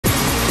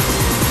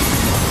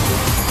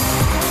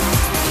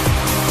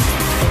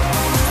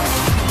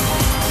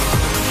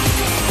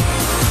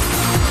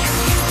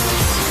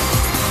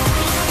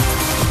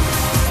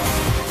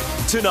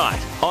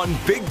Tonight on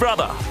Big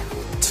Brother,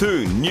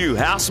 2 new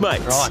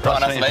housemates. Right,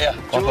 nice to meet you.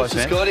 George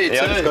just got here too.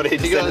 Yeah, I just got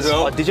here as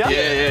well. Did you?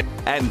 Yeah.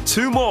 And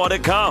 2 more to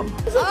come.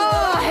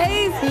 Oh,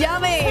 he's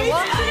yummy.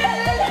 What?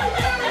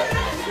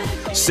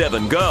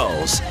 7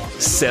 girls,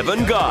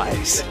 7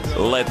 guys.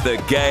 Let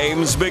the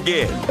games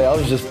begin. I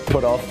was just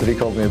put off that he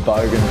called me a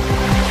bogan.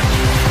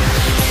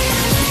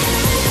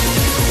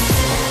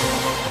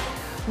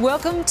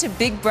 Welcome to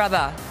Big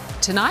Brother.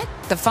 Tonight,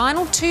 the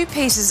final 2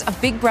 pieces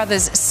of Big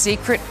Brother's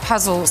secret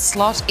puzzle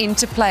slot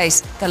into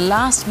place. The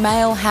last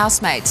male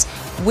housemates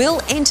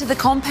will enter the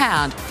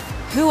compound.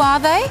 Who are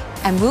they?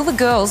 And will the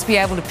girls be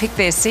able to pick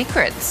their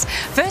secrets?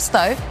 First,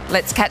 though,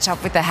 let's catch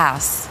up with the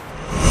house.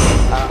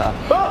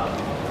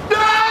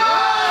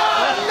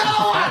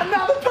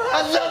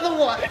 Another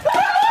one.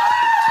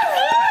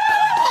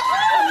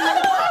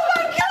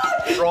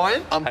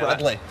 Ryan, I'm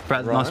Bradley.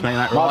 Brad, nice to meet you,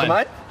 mate. Ryan, Ryan.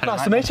 mate.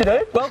 Nice to meet you,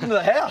 dude. Welcome to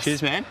the house.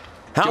 Cheers, man.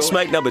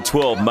 Housemate number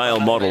 12, male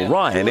model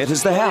Ryan,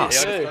 enters the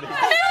house.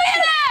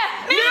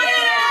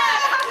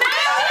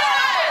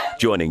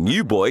 Joining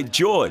new boy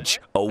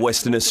George, a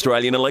Western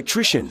Australian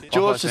electrician.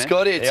 George just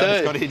got here too. Yeah, I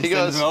just got here He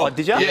goes, as well.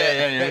 Did you?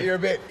 Yeah. You're a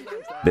bit.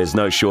 There's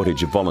no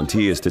shortage of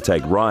volunteers to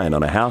take Ryan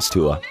on a house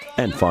tour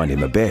and find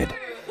him a bed.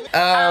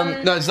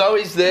 No,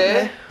 Zoe's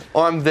there.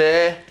 I'm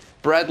there.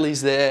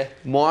 Bradley's there.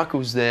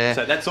 Michael's there.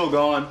 So that's all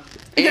gone.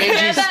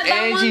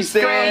 Angie's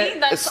there.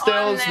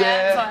 Estelle's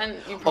there.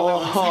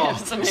 Oh,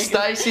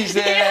 Stacey's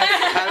there.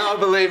 And I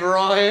believe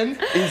Ryan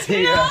is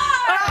here.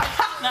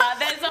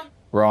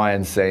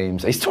 Ryan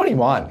seems... He's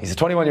 21. He's a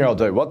 21-year-old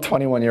dude. What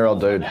 21-year-old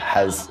dude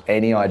has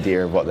any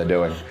idea of what they're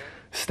doing?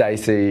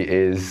 Stacey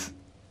is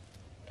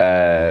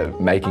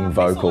making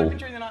vocal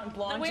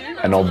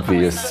an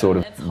obvious sort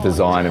of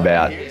design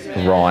about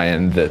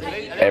Ryan that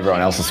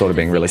everyone else is sort of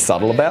being really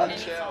subtle about.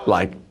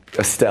 Like,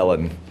 Estelle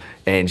and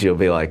Angie will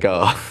be like,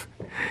 oh,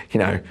 you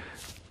know,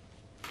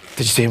 did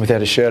you see him without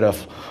his shirt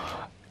off?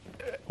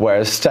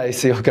 Whereas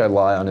Stacey will go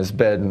lie on his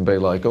bed and be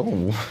like,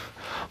 oh,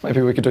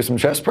 maybe we could do some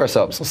chest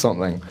press-ups or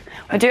something.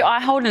 I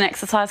hold an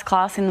exercise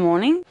class in the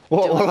morning.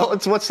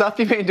 What stuff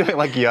have you been doing,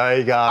 like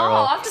yoga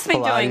or I've just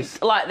been Pilates?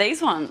 doing like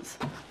these ones.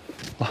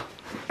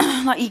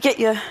 Like you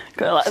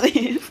go like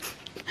this.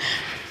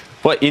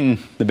 What, in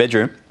the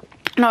bedroom?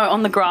 No,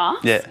 on the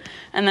grass. Yeah.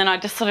 And then I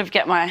just sort of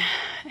get my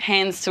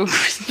hands to, and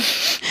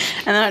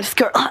then I just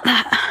go like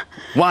that.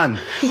 One.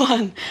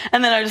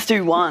 And then I just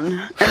do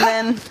 1,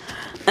 and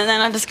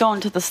then I just go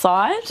onto the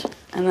side,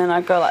 and then I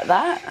go like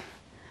that,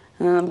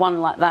 and then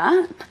 1 like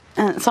that.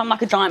 And so I'm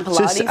like a giant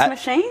Pilates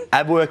machine.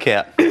 Ab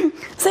workout.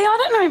 See, I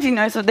don't know if you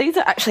know, so these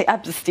are actually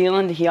abs of steel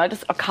under here. I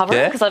cover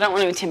it because I don't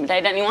want to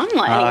intimidate anyone,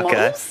 like any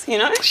models, you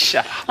know?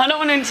 I don't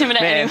want to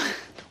intimidate anyone.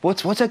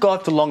 What's that guy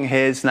with the long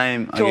hair's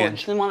name again?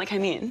 George, the one that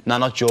came in. No,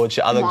 not George,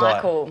 the other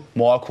Michael. guy.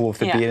 Michael with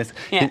the beard.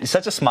 Yeah. He's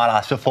such a smart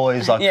ass. Before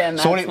he's like,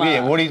 so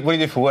what do you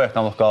do for work? And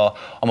I'm like, oh,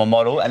 I'm a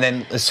model. And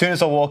then as soon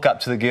as I walk up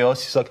to the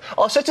girls, she's like,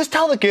 oh, so just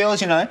tell the girls,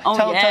 you know,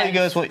 tell the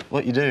girls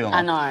what you do.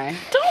 I know.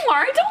 Don't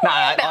worry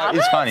about it.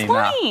 It's funny. It's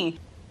funny.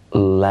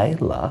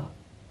 Layla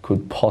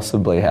could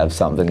possibly have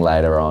something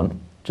later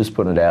on. Just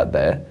put it out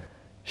there.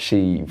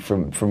 She,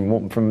 from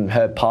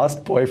her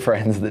past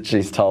boyfriends that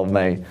she's told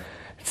me,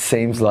 it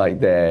seems like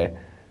they're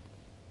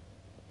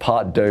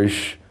part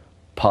douche,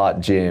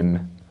 part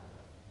gym,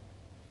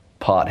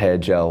 part hair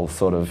gel,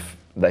 sort of.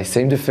 They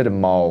seem to fit a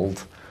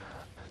mould.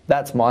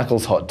 That's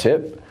Michael's hot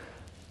tip.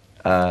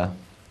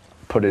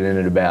 Put it in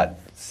at about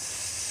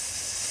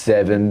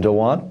 7 to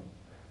 1.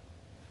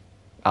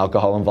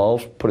 Alcohol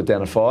involved, put it down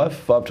to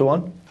 5 to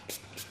 1.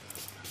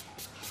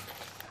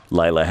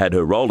 Layla had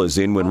her rollers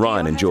in when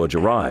Ryan and George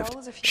arrived.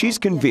 She's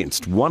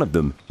convinced one of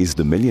them is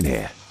the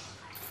millionaire.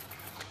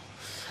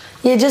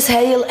 Yeah, just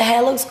your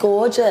hair looks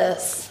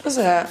gorgeous. Is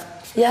it?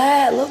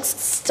 Yeah, it looks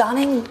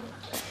stunning.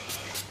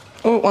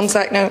 Oh, 1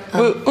 sec now.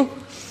 Up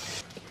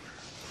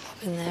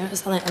in there or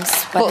something. I'm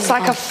sweating. Looks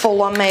like a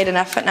full-on made an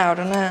effort now,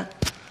 doesn't it?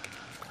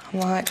 I'm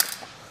like,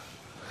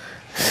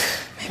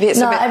 maybe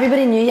it's a bit...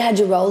 everybody knew you had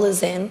your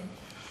rollers in.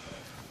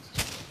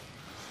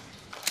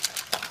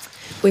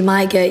 We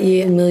might get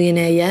you a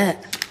millionaire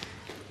yet.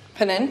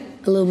 Pardon?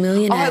 A little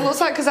millionaire. Oh, it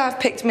looks like because I've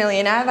picked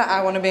millionaire that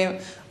I want to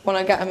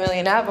get a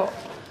millionaire, but...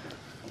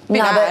 No,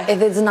 but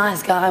if it's a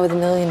nice guy with $1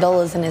 million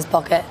in his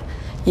pocket,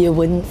 you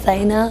wouldn't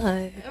say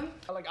no.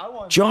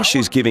 Josh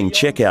is giving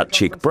checkout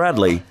chick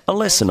Bradley a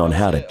lesson on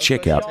how to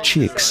check out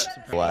chicks.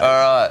 All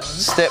right,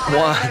 step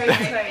 1.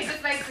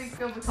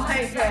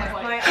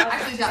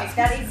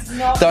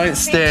 Don't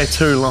stare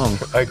too long.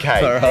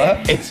 Okay. All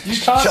right. It's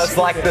just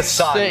like the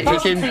sun.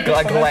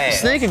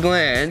 Sneak a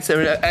glance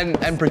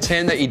and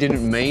pretend that you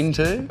didn't mean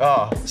to.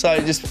 Oh. So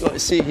just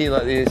sit here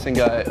like this and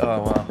go,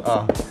 oh wow,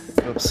 oh,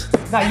 oops.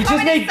 No, you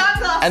just need...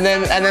 And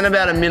then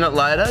about a minute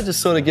later, just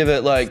sort of give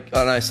it like,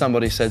 I know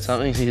somebody said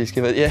something, so you just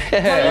give it, No.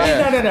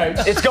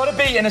 It's got to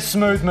be in a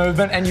smooth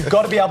movement, and you've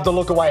got to be able to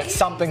look away at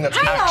something that's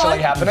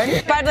actually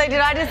happening. Bradley,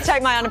 did I just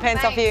take my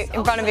underpants off you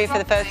in front of you for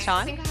the first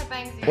time?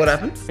 What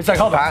happened? It's like,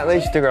 hold on.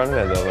 Apparently she took her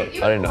underwear though, but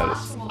I didn't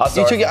notice.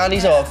 You took your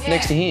undies off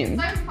next to him?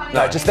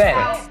 No, just then.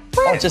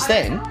 Oh, just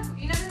then?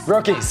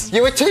 Rookies.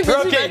 You were too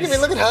busy making me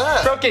look at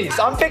her. Rookies,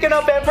 I'm picking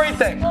up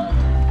everything.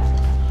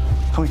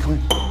 Come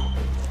in.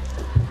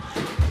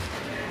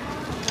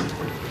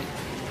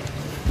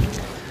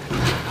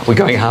 We're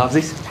going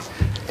halvesies.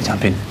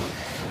 Jump in.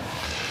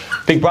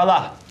 Big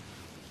brother.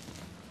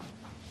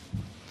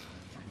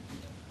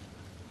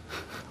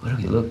 Where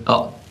do we look?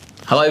 Oh,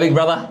 hello, big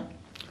brother.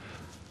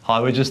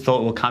 Hi, we just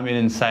thought we'll come in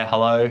and say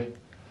hello.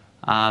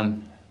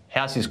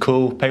 House is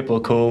cool, people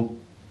are cool.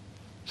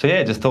 So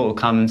yeah, just thought we'll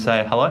come and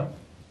say hello.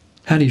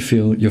 How do you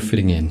feel you're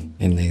fitting in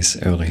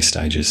these early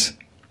stages?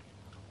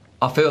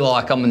 I feel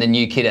like I'm the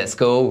new kid at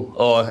school,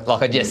 or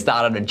like I just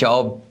started a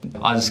job.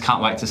 I just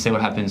can't wait to see what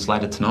happens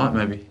later tonight,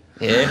 maybe.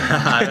 Yeah?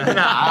 I don't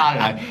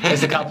know.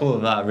 There's a couple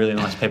of really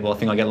nice people I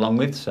think I get along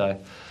with, so.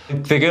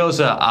 The girls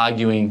are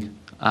arguing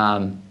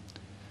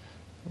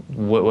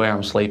where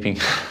I'm sleeping.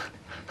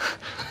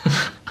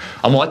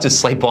 I might just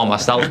sleep by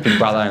myself, big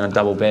brother, in a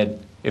double bed,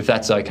 if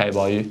that's okay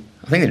by you.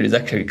 I think there is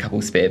actually a couple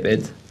of spare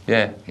beds.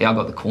 Yeah. Yeah, I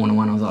got the corner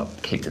one, I was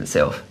like, keep to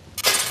myself.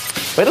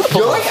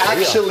 You're like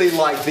actually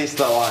like this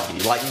though, aren't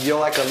you? Like you're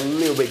like a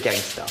little bit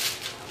gangster.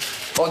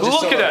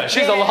 Look at her,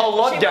 she's a whole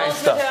lot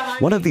gangster.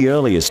 One of the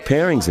earliest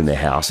pairings in the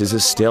house is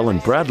Estelle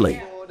and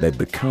Bradley. They've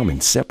become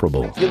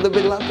inseparable. You live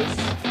in like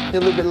this? You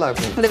live in like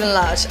this? Living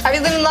large. Are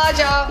you living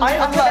larger? I'm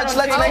large,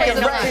 let's make it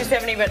not right.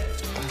 270, but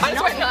I'm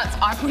not nuts.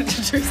 I wanted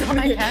to do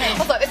something. I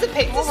was like, there's a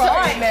pizza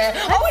store in there.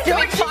 I want to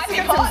make spicy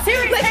hot.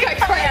 Let's go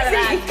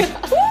crazy.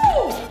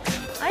 Woo!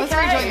 Let's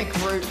rejoin the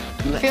group.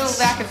 I feel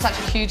like it's such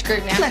a huge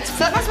group now. So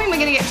that must mean we're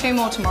going to get 2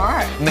 more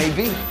tomorrow.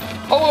 Maybe.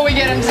 Or will we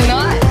get them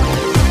tonight?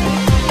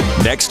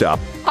 Next up,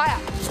 Higher.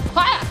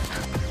 Higher.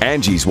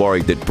 Angie's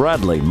worried that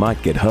Bradley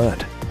might get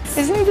hurt.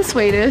 Isn't he the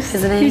sweetest?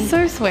 Isn't he? He's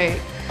so sweet.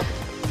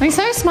 He's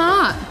so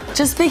smart.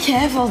 Just be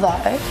careful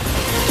though.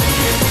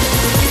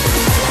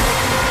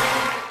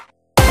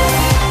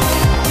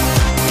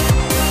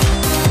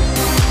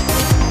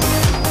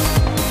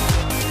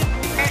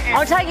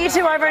 I'll take you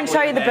two over and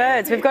show you the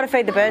birds. We've got to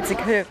feed the birds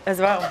as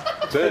well.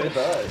 Birds.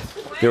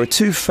 There are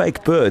 2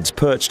 fake birds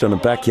perched on a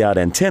backyard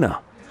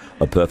antenna.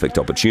 A perfect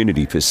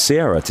opportunity for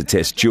Sarah to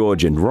test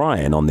George and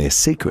Ryan on their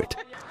secret.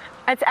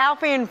 It's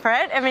Alfie and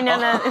Fred. Every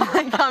now and then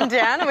they come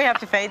down and we have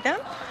to feed them.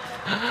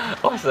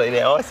 I see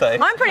now, I see.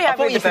 I'm pretty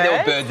happy with the birds. I thought you said there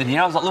were birds in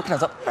here. I was like looking, I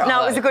was like,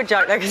 no, it was a good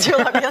joke though, because you're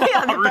like, really,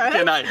 are there birds?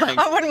 Yeah, no, thanks.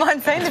 I wouldn't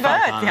mind seeing the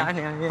birds. Fun, yeah, I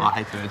know. Yeah. I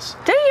hate birds.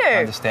 Do you? I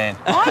understand.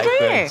 Why do you?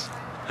 Birds.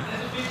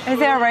 Is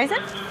there a reason?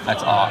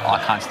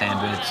 I can't stand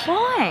birds.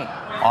 Why?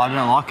 I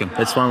don't like them.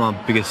 That's one of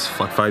my biggest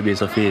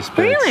phobias I fear is birds.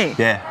 Really?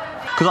 Yeah.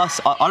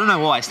 Because I don't know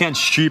why. It sounds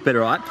stupid,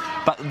 right?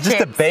 But just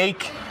the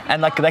beak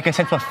and like they can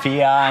sense my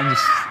fear and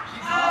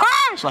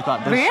just like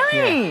that.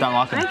 Really? Yeah, don't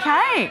like them.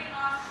 Okay.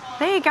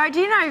 There you go. Do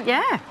you know?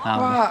 Yeah.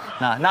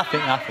 No,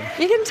 nothing.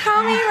 You can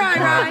tell me,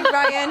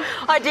 Ryan.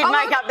 I did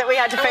make up that we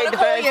had to feed the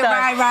birds.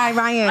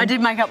 Ryan. I did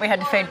make up we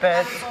had to feed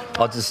birds.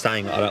 I was just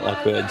saying I don't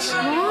like birds.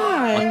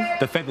 Why?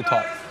 They feed the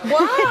top.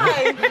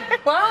 Why?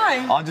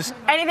 Why? I just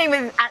anything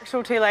with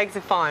actual 2 legs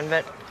are fine,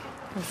 but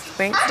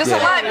just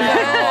like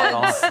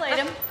birds.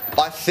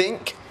 I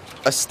think,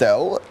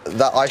 Estelle,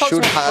 that I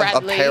should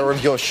have a pair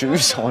of your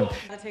shoes on.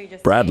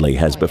 Bradley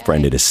has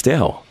befriended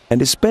Estelle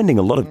and is spending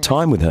a lot of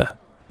time with her.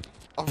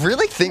 I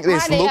really think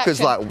this look is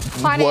like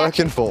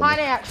working for me. High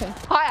action.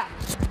 Higher.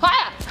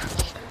 Higher.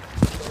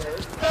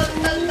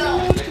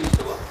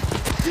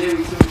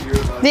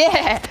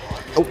 Yeah.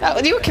 Oh.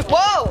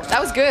 Whoa, that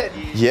was good.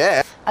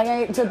 Yeah. I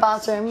go to the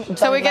bathroom.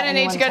 So we're going to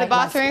need to go to the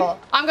bathroom?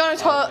 I'm going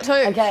to toilet too.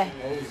 Okay.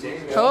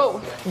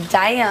 Cool.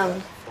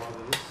 Damn.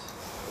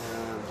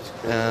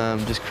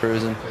 Just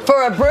cruising.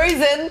 For a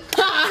bruising.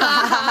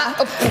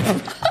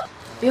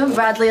 You and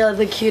Bradley are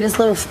the cutest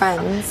little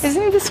friends.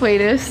 Isn't he the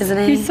sweetest? Isn't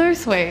he? He's so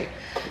sweet.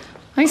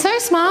 He's so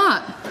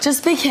smart.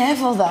 Just be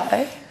careful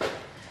though.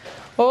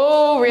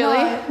 Oh, really?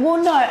 No. Well,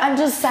 no, I'm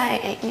just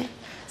saying.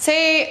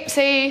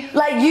 See.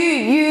 Like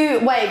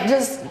wait,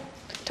 just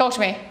talk to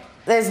me.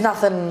 There's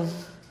nothing.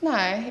 No,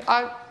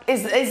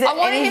 Is it I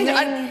want anything?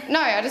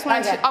 I just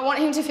want him to. I want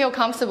him to feel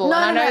comfortable, No,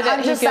 and I know that I'm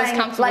he just feels saying,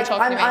 comfortable like,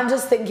 talking to me. I'm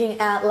just thinking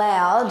out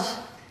loud.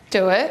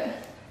 Do it.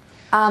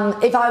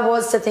 If I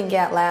was to think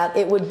out loud,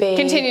 it would be.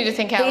 Continue to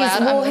think out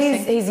loud. Well,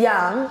 he's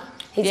young.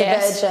 He's a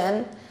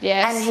virgin.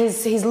 Yes. And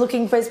he's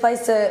looking for his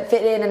place to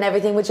fit in and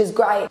everything, which is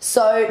great.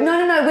 So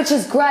no, which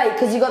is great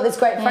because you got this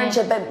great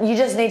friendship, but you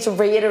just need to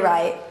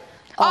reiterate.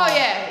 Oh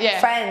yeah.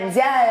 Friends,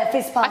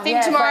 fist bump. I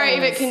think tomorrow,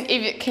 friends.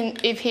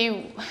 if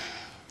he.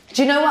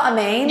 Do you know what I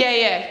mean?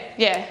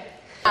 Yeah.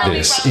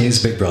 This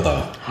is Big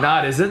Brother. No,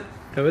 it isn't.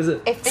 Who is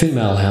it?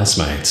 Female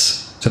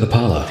housemates to the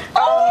parlour.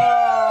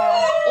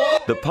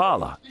 The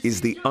parlour is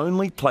the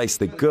only place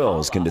the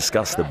girls can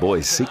discuss the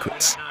boys'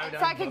 secrets.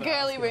 It's like a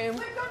girly room.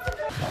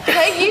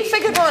 Hey, you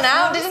figured one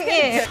out, didn't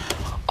you?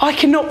 I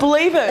cannot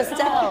believe it.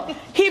 Estelle.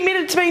 He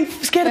admitted to being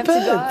scared of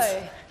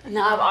birds.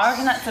 No, I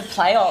reckon that's a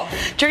playoff.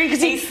 Do you reckon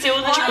because he's still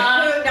the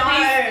charm? No.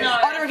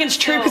 I don't don't reckon it's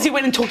true because he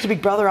went and talked to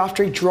Big Brother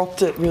after he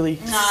dropped it really.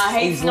 Nah,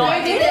 he's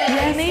not.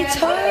 Yeah, me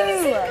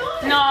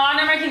too. No, I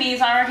don't reckon he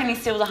is. I reckon he's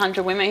still with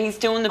 100 women. He's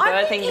doing the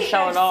bird thing to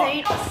show it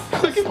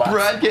off. Look at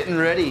Brad getting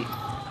ready.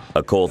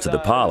 A call to the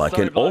parlour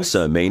can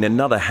also mean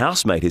another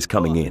housemate is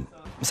coming in.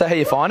 So how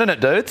you finding it,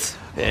 dudes?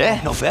 Yeah,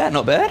 not bad,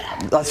 not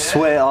bad. I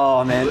swear,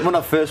 oh man, when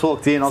I first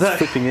walked in, I was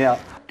flipping out.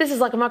 This is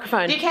like a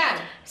microphone. You can.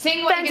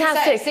 Sing what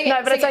Fantastic. you can say. Sing no,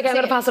 it, but it's okay. I'm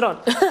going to pass it on.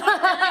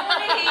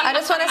 I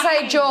just want to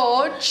say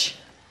George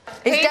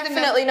is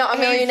definitely not a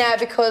millionaire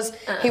because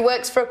he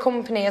works for a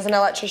company as an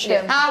electrician.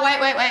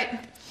 Wait.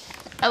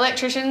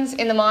 Electricians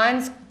in the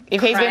mines,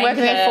 if he's been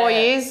working there 4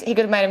 years, he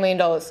could have made $1 million.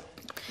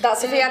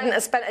 That's if he hadn't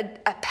spent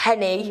a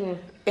penny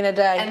in a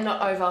day. And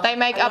not over. They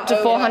make up to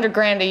 400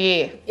 grand a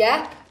year.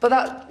 Yeah? But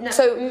that...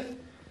 So...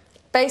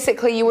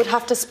 Basically, you would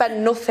have to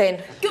spend nothing.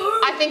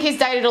 I think he's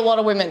dated a lot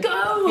of women.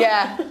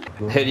 Yeah.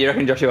 Who do you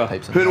reckon, Joshua?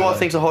 Who do I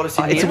think's the hottest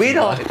in here? It's weird.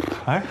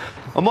 I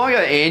might go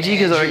Angie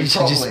because I reckon she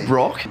just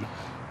rock.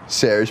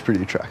 Sarah's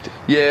pretty attractive.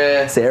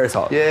 Yeah. Sarah's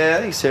hot. Yeah,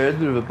 I think Sarah's a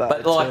bit of a bad.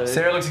 But like,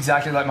 Sarah looks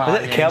exactly like my. Is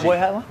that the cowboy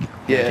hat one?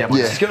 Yeah.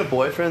 Yeah. She's got a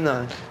boyfriend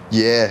though.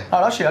 Yeah.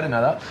 Oh, actually, I didn't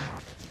know that.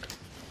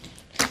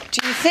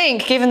 Do you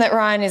think, given that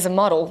Ryan is a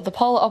model, the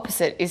polar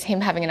opposite is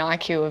him having an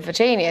IQ of a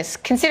genius,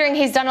 considering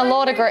he's done a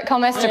law degree,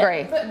 commerce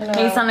degree?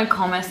 He's done a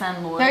commerce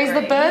and law. No, he's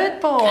the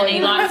bird boy. And he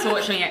likes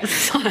watching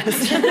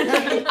exercise.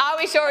 Are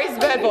we sure he's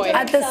the bird boy?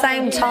 At the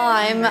same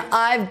time,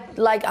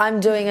 I'm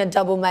doing a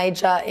double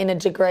major in a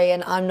degree,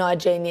 and I'm not a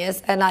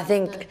genius. And I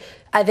think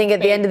at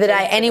the end of the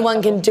day,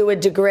 anyone can do a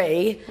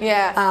degree.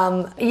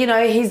 Yeah. You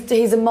know,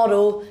 he's a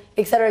model,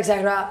 etc.,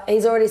 etc.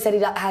 He's already said he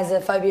has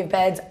a phobia of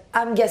beds.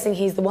 I'm guessing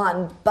he's the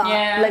one, but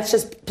let's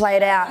just play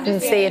it out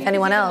and see if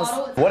anyone else.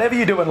 Whatever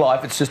you do in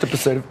life, it's just a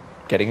pursuit of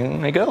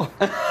getting a girl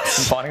and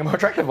finding a more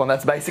attractive one.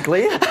 That's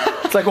basically it.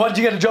 It's like, why did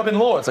you get a job in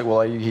law? It's like,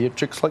 well, I hear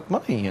chicks like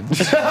money. And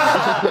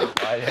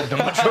I'm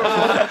not sure.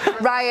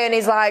 Ryan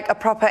is like a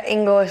proper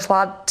English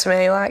lad to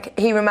me. Like,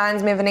 he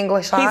reminds me of an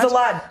English lad. He's a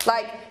lad.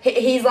 Like,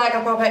 he's like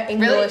a proper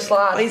English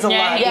lad. He's a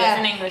lad. He is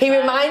an English he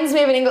lad. reminds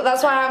me of an English.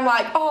 That's why I'm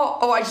like,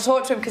 oh, I just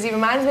talked to him because he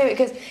reminds me of it.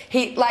 Because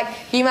he, like,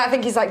 you might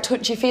think he's like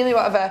touchy-feely,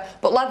 whatever,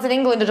 but lads in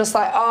England are just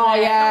like, oh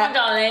yeah. Come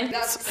on, darling.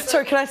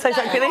 Sorry, can I say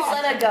something?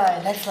 Let it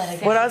go. Let's let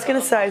it go. What I was going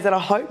to say is that I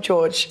hope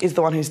George is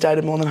the one who's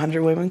dated more than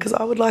 100 women because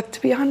I would like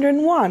to be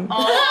 101.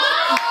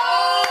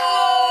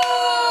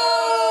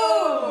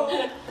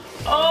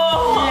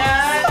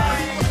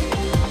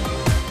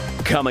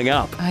 Coming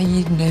up. Are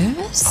you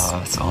nervous? Oh,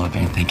 that's all I've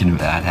been thinking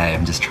about. Hey,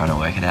 I'm just trying to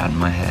work it out in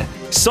my head.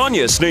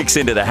 Sonia sneaks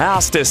into the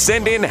house to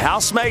send in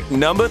housemate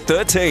number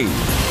 13.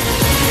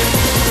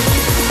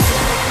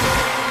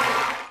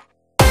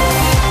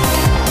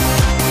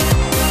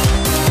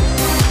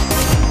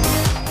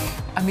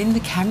 I'm in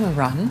the camera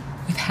run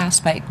with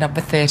housemate number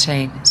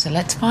 13, so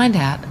let's find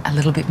out a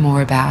little bit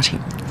more about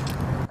him.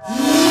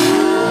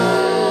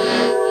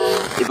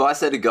 If I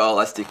set a goal,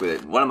 I stick with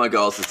it. One of my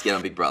goals is to get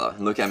on Big Brother.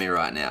 Look at me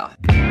right now.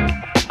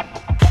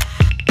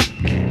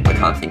 I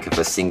can't think of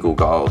a single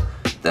goal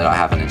that I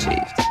haven't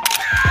achieved.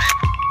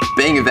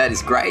 Being a vet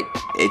is great.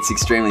 It's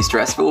extremely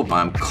stressful.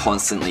 I'm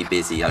constantly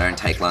busy. I don't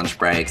take lunch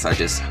breaks. I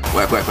just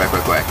work.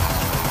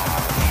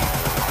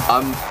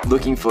 I'm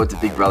looking forward to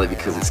Big Brother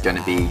because it's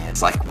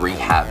like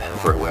rehab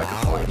for a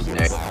workaholic, you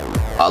know.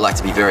 I like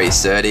to be very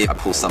assertive. I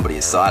pull somebody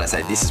aside. I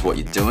say, this is what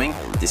you're doing.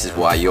 This is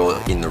why you're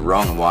in the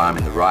wrong and why I'm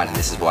in the right, and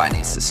this is why it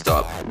needs to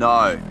stop.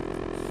 No.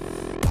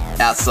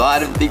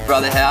 Outside of the Big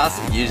Brother house,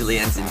 it usually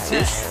ends in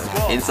fists.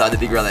 Inside the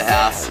Big Brother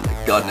house,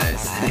 God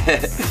knows.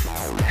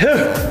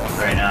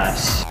 Very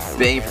nice.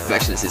 Being a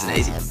perfectionist isn't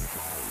easy.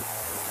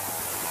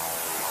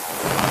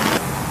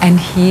 And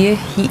here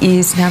he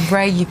is. Now,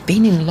 Ray, you've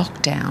been in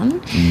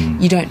lockdown.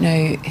 You don't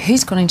know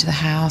who's gone into the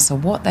house or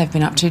what they've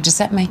been up to. Does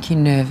that make you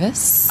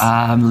nervous?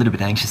 I'm a little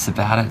bit anxious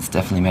about it. It's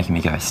definitely making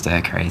me go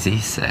stir crazy,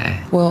 so...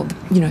 Well,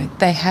 you know,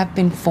 they have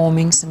been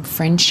forming some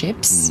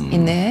friendships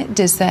in there.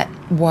 Does that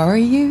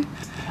worry you?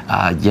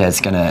 Yeah,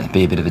 it's going to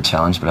be a bit of a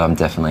challenge, but I'm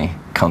definitely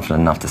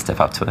confident enough to step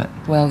up to it.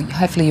 Well,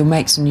 hopefully you'll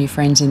make some new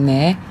friends in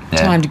there.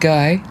 Yeah. Time to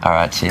go. All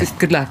right, cheers.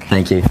 Good luck.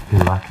 Thank you.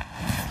 Good luck.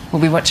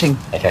 We'll be watching.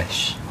 Okay.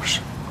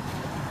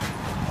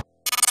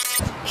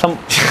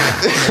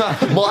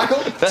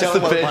 Michael, that's the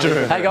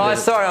bedroom. Hey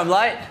guys, sorry I'm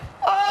late.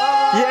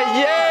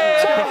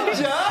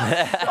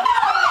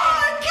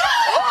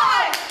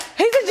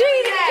 He's a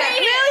genius.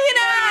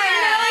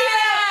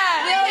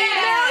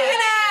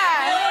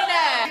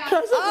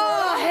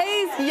 Oh,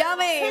 he's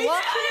yummy.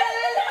 What?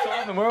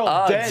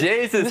 Oh,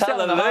 Jesus,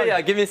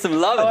 hallelujah. Give me some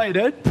love. How are you,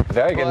 dude?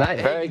 Very good,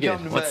 mate. Very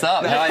good. What's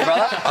up? How are you,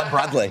 brother? I'm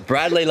Bradley.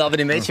 Bradley, lovely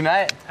to meet you,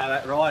 mate. How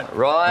about Ryan?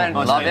 Ryan,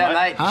 Nice love to you, meet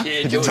mate. Huh?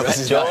 Yeah,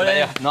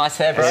 Jordan. Nice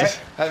hair, bro.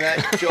 Hey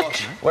mate,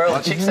 Josh. Where are all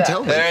the chicks at?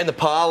 They're in the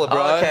parlour,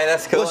 bro. Oh, okay,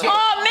 that's cool.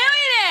 Oh,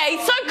 millionaire!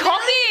 He's so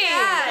cocky!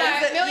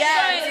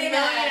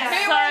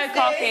 So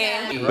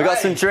cocky. We got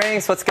some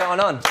drinks. What's going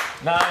on?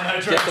 No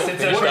drinks.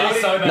 It's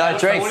actually so bad. No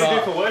drinks. What do you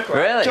do for work, right?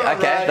 Really? John,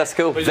 Okay, right. that's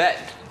cool. Vet.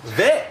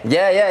 Vet?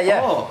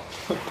 Yeah. Oh.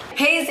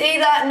 He's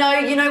either, no,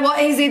 you know what?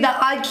 He's either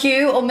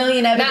IQ or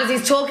millionaire because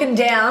he's talking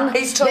down.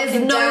 There's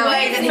no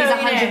way that he's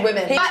 100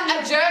 women. But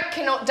a jerk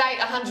cannot date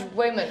 100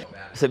 women.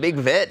 It's a big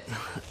vet.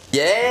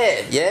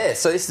 Yeah.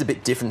 So this is a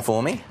bit different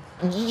for me.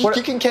 You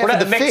can count for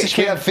the fish.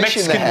 We have fish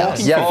in the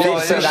house. Yeah,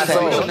 fish. So that's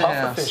all.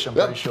 Pufferfish, I'm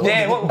pretty sure.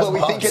 Yeah, but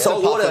we think it's a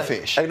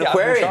pufferfish. An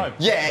aquarium.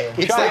 Yeah,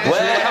 it's like a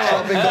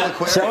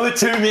aquarium. Show it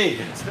to me.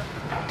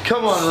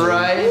 Come on,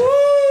 Ray.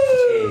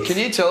 Can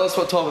you tell us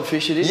what type of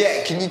fish it is?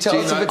 Yeah, can you tell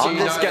us if it's I'm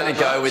just going to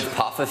go with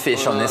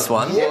pufferfish on this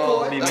one.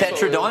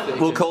 Tetradont.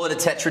 We'll call it a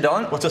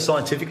tetradont. What's a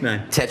scientific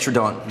name?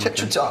 Tetradont.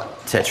 Tetradont.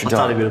 I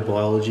studied a bit of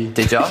biology.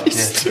 Did you?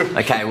 Yeah.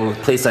 Okay, well,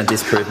 please don't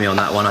disprove me on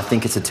that one. I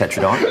think it's a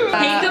tetradont. He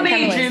could be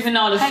a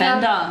juvenile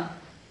offender.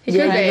 He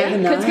could be.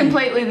 It's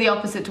completely the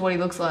opposite to what he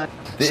looks like.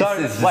 This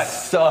is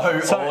so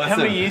awesome. How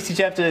many years did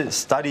you have to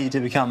study to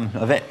become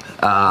a vet?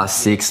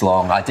 6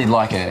 long. I did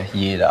like a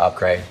year to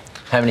upgrade.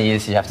 How many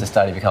years do you have to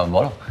study to become a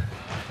model?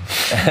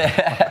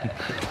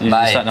 You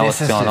just don't know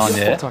what's going on,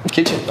 yeah?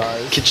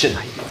 Kitchen.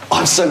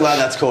 I'm so glad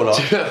that's caught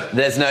on.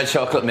 There's no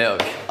chocolate milk.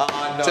 No.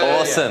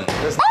 Awesome.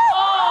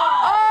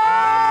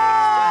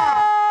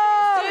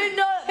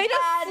 He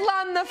just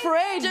slammed the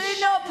fridge. Do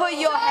not put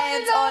your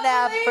hands on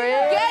our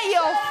fridge. Get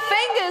your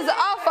fingers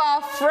off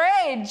our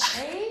fridge.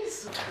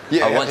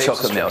 Yeah, I want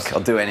chocolate milk.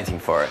 I'll do anything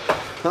for it.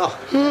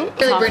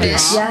 Really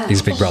British. Yeah.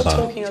 He's Big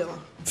Brother.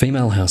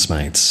 Female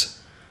housemates.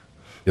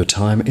 Your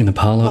time in the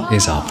parlour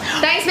is up.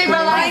 Thanks, Big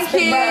Brother. Thank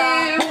you.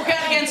 Walk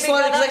out again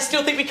slowly because I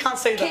still think we can't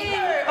see them. To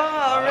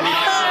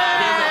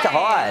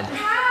hide.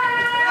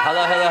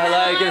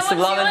 Hello. Give us some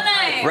love.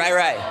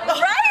 Ray.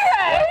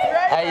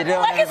 How you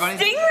doing, everybody?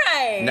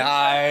 Stingray.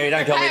 No,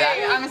 don't call me that.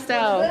 I'm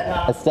Estelle.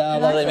 Estelle,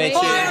 lovely to meet you.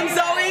 I'm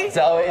Zoe.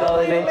 Zoe,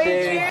 lovely to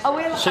meet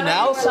you.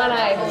 Chanel?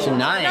 Shanae.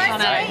 Shanae.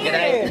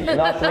 G'day.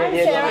 Nice to meet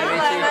you.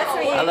 Nice to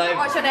meet you. Hello.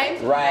 What's your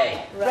name?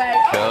 Ray.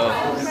 Cool.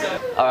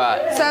 All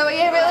right. So are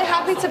you really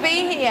happy to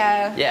be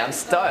here? Yeah, I'm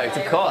stoked,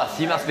 of course.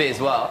 You must be as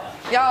well.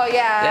 Oh,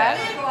 yeah.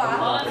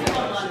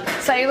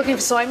 So you're looking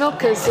for soy milk?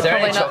 Because Is there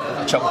probably any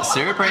not. chocolate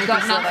syrup or anything?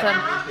 Got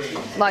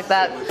nothing like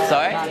that.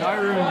 Sorry?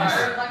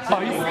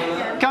 Come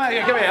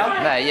here.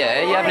 No,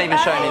 yeah, you haven't even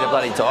shown me the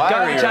bloody diary. Go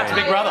and chat to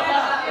Big Brother.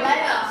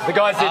 The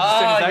guys did as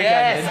soon as they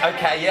came in.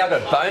 Okay, yeah, I've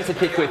got a bone to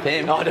pick with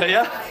him. Oh, do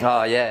you?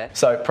 Oh, yeah.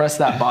 So press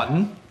that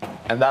button,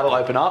 and that'll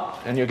open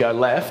up, and you'll go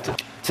left. To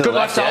Good the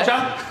luck, left, soldier.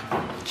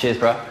 yeah? Cheers,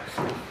 bro.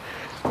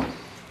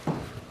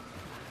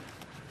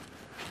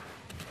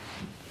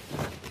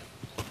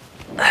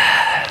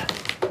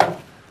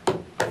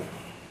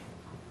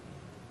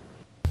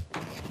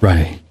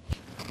 Ray.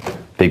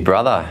 Big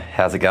Brother,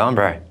 how's it going,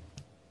 bro?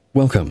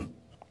 Welcome.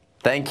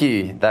 Thank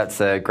you. That's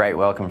a great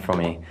welcome from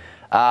me.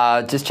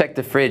 Just check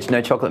the fridge.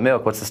 No chocolate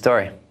milk. What's the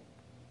story?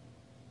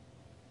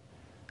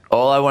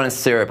 All I want is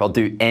syrup. I'll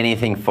do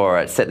anything for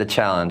it. Set the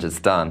challenge. It's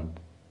done.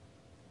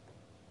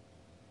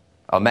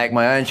 I'll make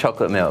my own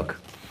chocolate milk.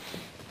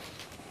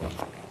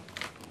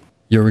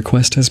 Your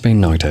request has been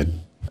noted.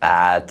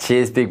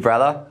 Cheers, Big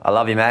Brother. I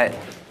love you, mate.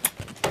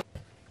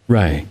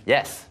 Ray,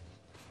 Yes.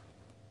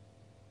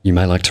 you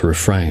may like to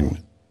refrain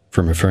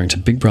from referring to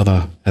Big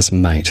Brother as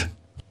mate.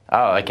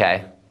 Oh,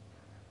 okay.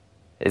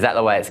 Is that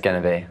the way it's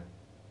going to be?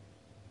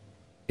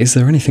 Is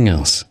there anything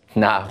else?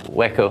 Nah,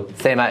 we're cool.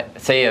 See you, mate.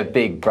 See you,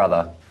 Big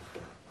Brother.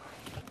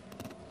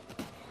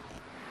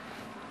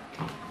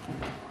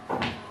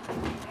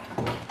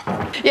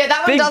 Yeah,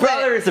 that one Big does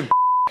Brother it. is a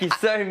He's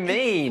so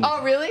mean.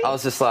 Oh, really? I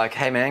was just like,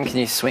 hey, man, can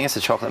you swing us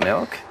a chocolate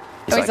milk?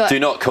 He's Oh, like, he's like- do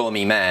not call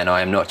me man. I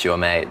am not your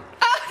mate.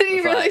 Did he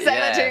really Like, say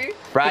that yeah. too?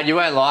 Brad, you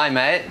won't lie,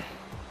 mate.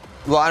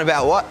 Lying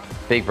about what?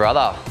 Big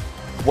Brother.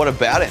 What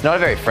about it? Not a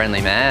very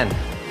friendly man.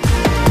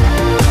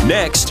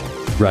 Next,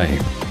 Ray,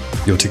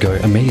 you're to go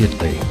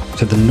immediately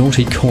to the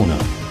naughty corner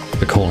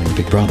for calling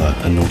Big Brother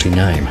a naughty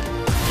name.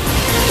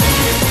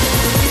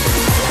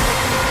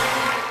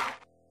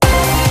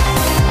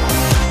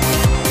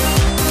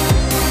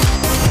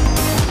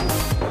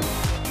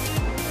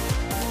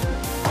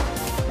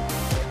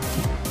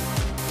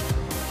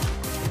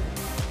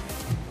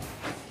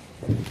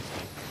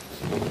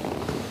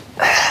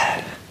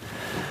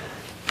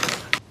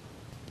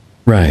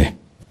 Ray.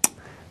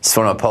 Just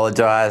want to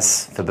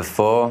apologise for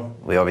before.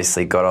 We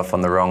obviously got off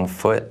on the wrong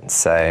foot,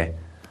 so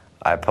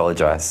I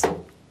apologise.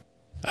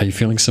 Are you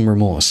feeling some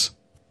remorse?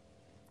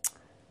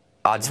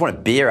 I just want a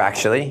beer,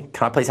 actually.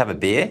 Can I please have a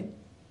beer?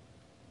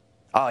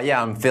 Oh,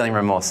 yeah, I'm feeling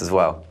remorse as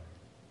well.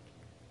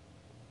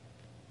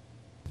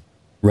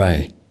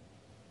 Ray,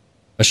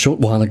 a short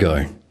while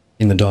ago,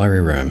 in the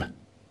diary room,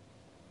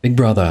 Big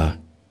Brother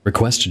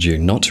requested you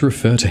not to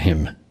refer to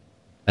him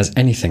as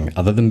anything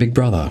other than Big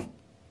Brother.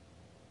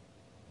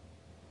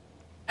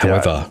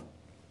 However,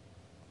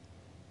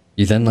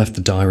 you then left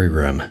the diary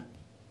room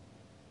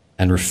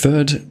and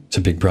referred to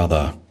Big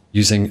Brother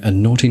using a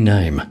naughty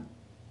name.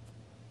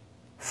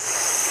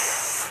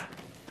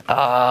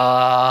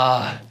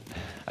 I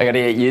gotta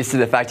get used to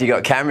the fact you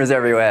got cameras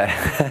everywhere.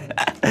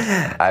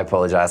 I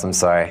apologise, I'm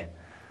sorry.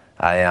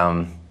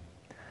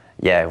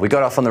 Yeah, we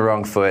got off on the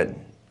wrong foot.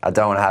 I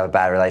don't want to have a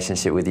bad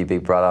relationship with you,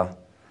 Big Brother.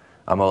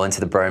 I'm all into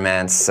the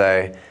bromance.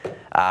 So,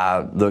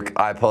 look,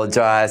 I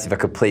apologise. If I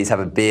could please have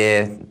a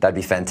beer, that'd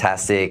be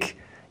fantastic.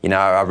 You know,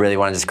 I really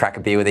want to just crack a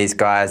beer with these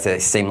guys. They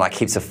seem like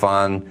heaps of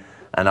fun,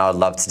 and I'd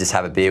love to just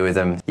have a beer with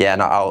them. Yeah,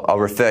 and I'll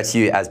refer to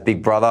you as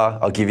Big Brother.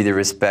 I'll give you the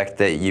respect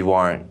that you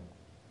warrant.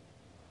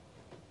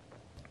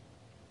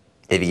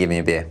 If you give me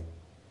a beer.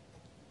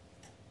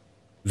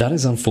 That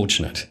is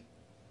unfortunate.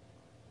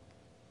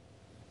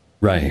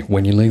 Ray,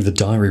 when you leave the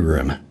diary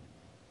room,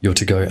 you're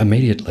to go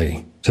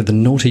immediately to the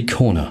naughty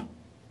corner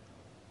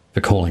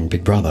for calling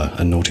Big Brother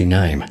a naughty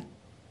name.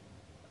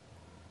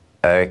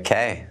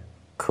 Okay,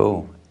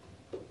 cool.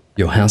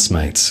 Your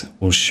housemates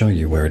will show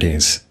you where it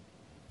is.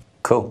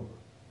 Cool.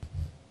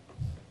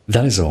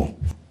 That is all.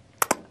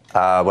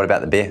 What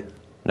about the beer?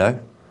 No?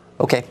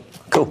 Okay,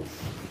 cool.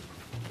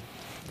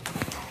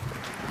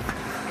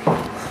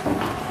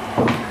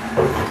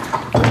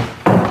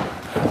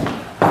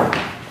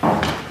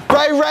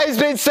 Ray's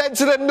been sent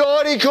to the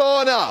naughty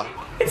corner.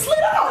 It's lit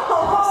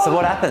up. So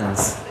what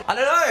happens? I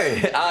don't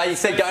know. You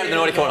said go to the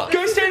naughty corner.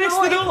 Go stand next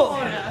to the door.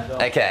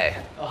 Okay.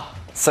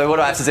 So what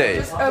do I have to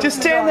do? Just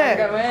stand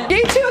there.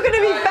 You two are going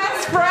to be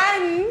best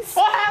friends.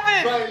 What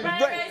happened?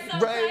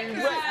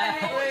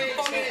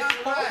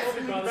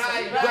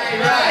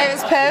 It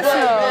was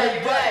personal.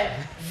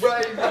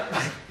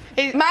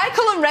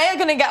 Michael and Ray are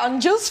going to get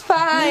on just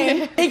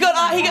fine. He got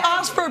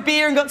asked for a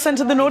beer and got sent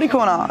to the naughty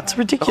corner. It's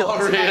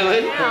ridiculous. Oh,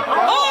 really?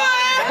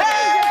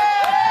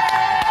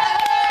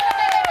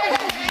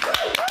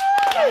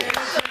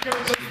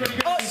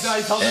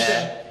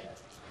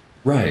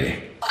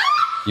 Ray,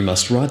 you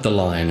must write the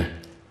line,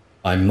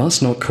 I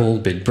must not call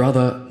Big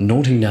Brother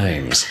naughty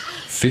names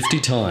 50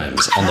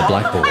 times on the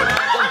blackboard.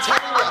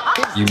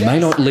 You may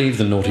not leave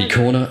the naughty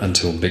corner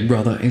until Big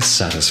Brother is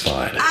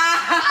satisfied.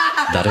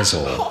 That is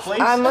all.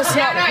 I must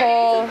not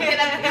call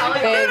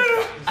Big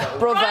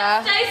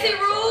Brother. Stacey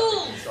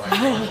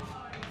rules.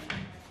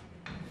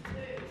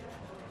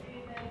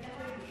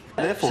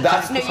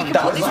 That's my first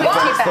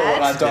thought,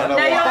 and I don't know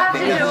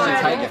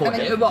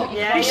what.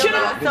 You should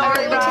have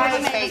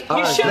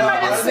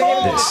made it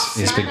small. This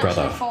is Big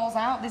Brother.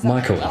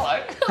 Michael,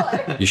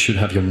 you should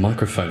have your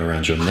microphone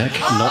around your neck,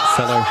 not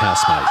fellow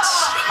housemates.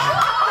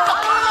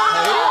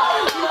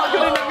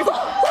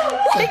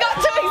 He got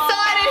too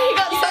excited. He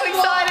got so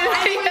excited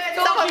that he heard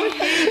someone.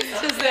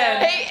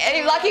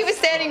 Like he was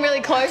standing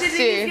really close to you.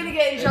 He's going to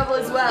get in trouble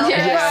as well.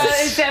 Yeah,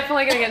 Yes. he's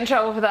definitely going to get in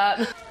trouble for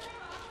that.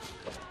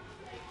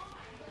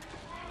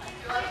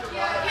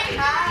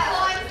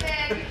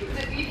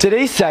 Did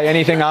he say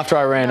anything after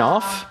I ran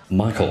off?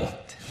 Michael,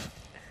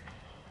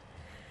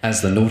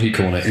 as the naughty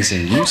corner is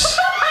in use,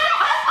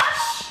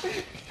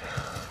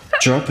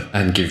 drop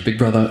and give Big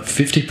Brother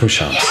 50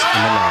 push-ups in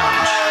the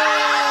lounge.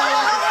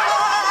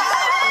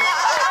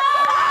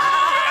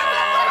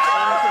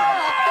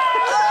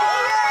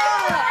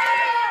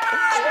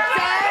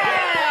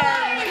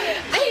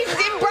 He's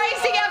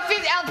embracing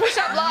our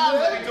push-up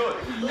love.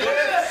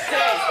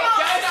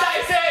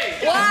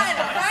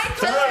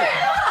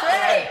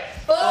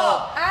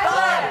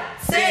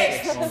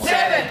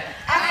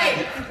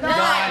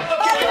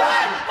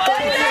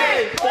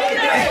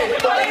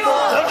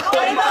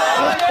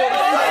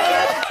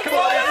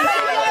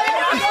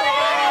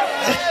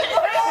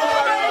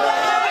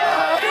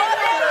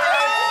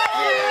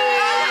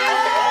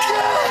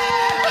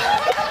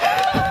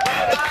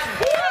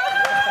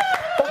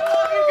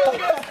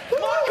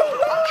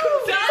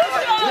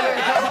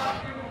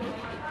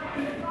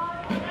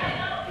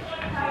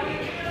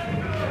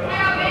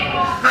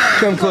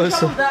 Come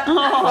closer. That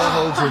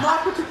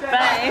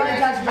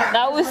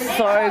was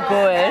so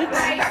good.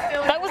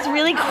 That was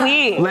really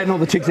quick. Letting all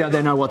the chicks out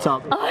there know what's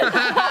up.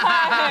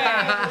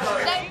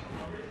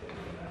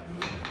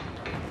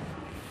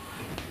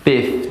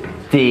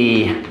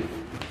 50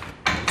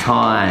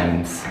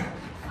 times.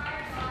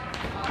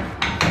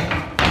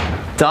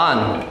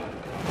 Done.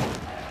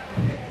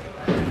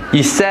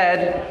 You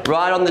said,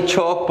 right on the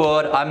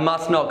chalkboard, I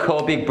must not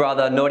call Big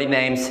Brother naughty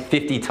names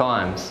 50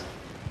 times.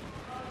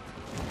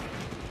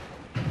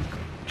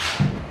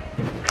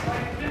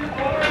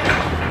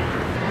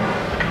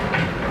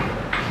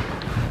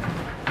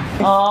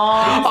 He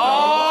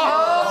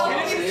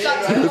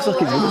looks like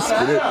he's going to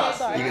spit it.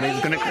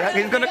 He's going to crack.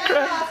 He's going to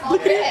crack.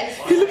 Look at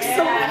him. He looks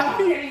so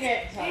happy.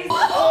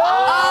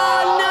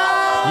 Oh no!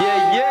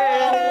 Yeah,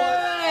 yeah.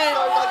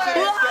 Why would you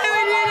do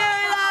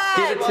that?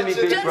 Give it to me,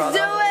 Big Brother.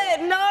 Just do it.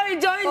 No,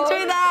 don't do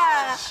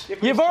that.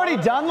 You've already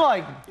done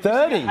like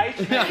 30. You just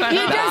keep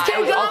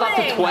going. I was up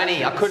to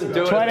 20. I couldn't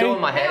do it. I'm doing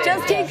my head.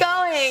 Just keep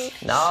going.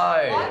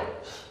 No.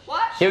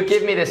 What? He'll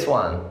give me this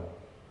one.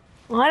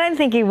 I don't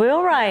think he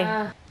will,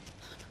 Ray.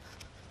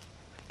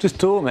 Just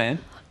do it, man.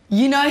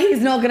 You know he's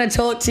not going to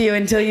talk to you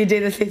until you do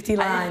the 50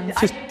 lines.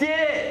 I did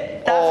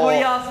it. That's what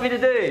he asked me to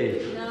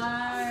do.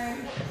 No.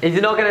 Is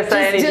he not going to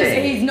say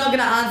anything? He's not going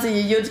to answer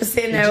you. You're just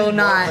sitting there all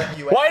night.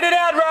 Wait it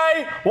out,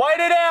 Ray. Wait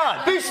it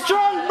out. Be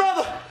strong,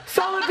 brother.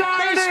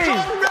 Solidarity. Be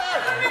strong,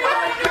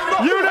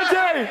 brother.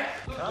 Unity.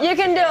 You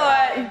can do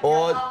it.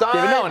 Or don't,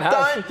 Yeah, but no one has.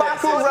 Don't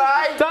buckle,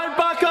 Ray. Don't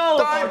buckle.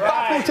 Don't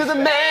buckle. Talk to the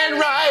man,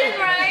 Ray.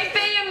 Ray,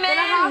 be a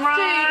man,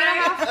 Ray. You're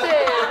gonna have to.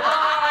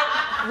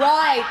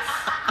 Right.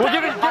 We'll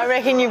give it. I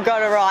reckon you've got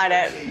to write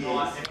it.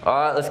 All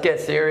right, let's get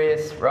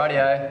serious.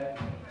 Rightio.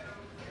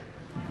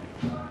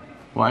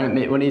 Won't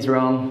admit when he's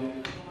wrong.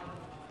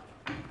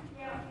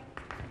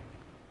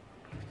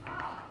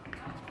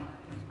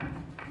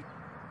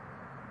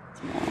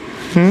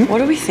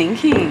 What are we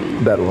thinking?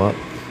 About what?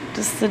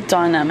 Just the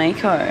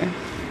dynamico.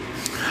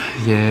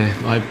 Yeah,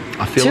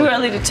 I feel Too like,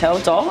 early to tell,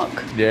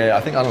 Doc. Yeah,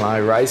 I don't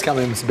know. Ray's come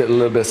in with a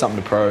little bit of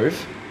something to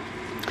prove.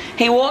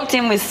 He walked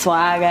in with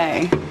swag,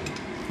 eh?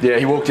 Yeah,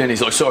 he walked in,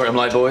 he's like, sorry, I'm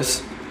late,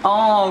 boys.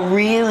 Oh,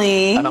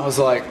 really? And I was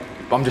like,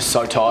 I'm just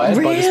so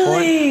tired by this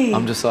point.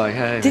 I'm just like,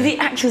 hey. Did he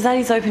act? Was that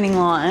his opening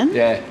line?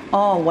 Yeah.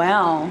 Oh,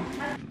 wow.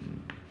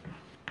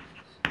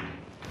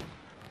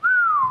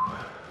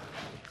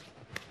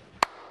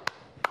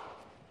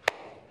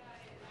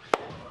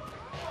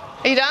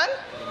 Are you done?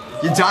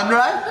 You done,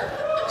 Ray?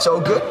 It's all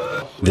good?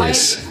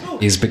 This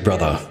is Big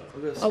Brother.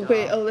 Oh,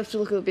 great. I'll have to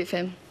look a little bit for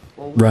him.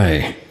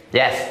 Ray,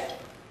 Yes.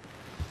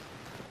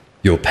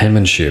 your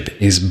penmanship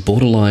is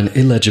borderline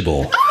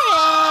illegible.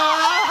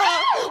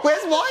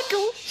 Where's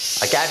Michael?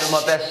 I gave him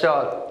my best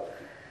shot.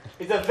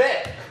 He's a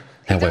vet.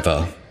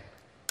 However,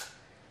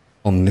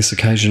 on this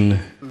occasion,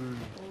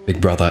 Big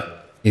Brother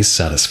is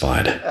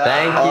satisfied.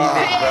 Thank you,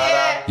 Big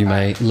Brother. You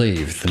may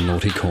leave the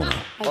naughty corner.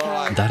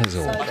 That is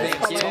all.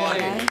 Thank you.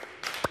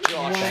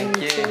 Thank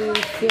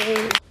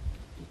you.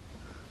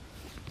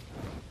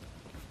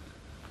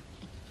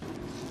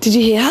 Did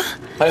you hear?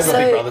 I heard what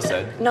Big Brother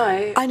said.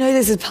 No. I know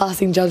this is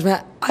passing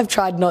judgment. I've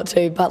tried not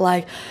to, but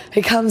like,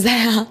 it comes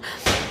out.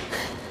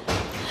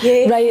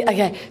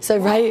 Yeah.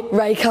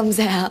 Ray comes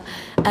out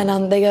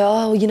and they go,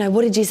 oh, you know,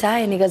 what did you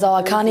say? And he goes, oh,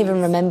 I can't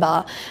even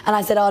remember. And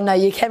I said, oh, no,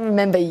 you can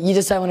remember, you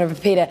just don't want to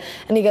repeat it.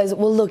 And he goes,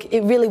 well, look,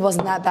 it really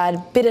wasn't that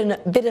bad. Bit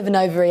of an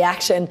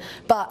overreaction,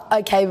 but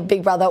okay,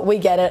 Big Brother, we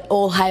get it.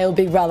 All hail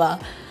Big Brother.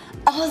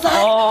 I was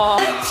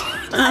like,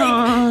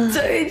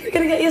 dude, you're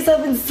going to get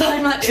yourself in so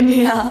much in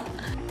here.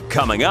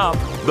 Coming up,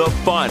 the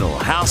final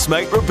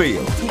housemate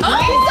reveal.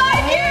 Oh, he's so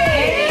cute!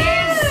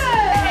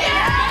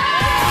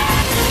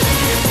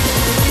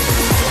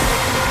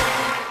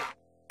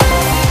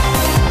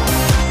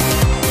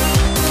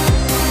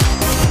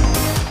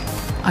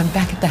 I'm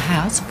back at the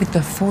house with the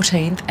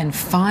 14th and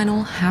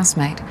final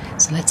housemate,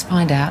 so let's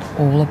find out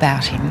all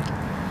about him.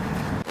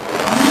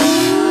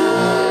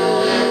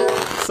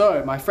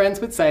 So, my friends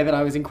would say that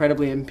I was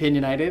incredibly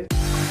opinionated.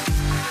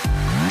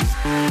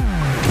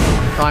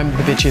 I'm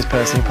the bitchiest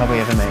person you probably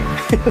ever meet.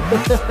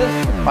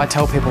 I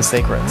tell people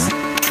secrets.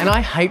 And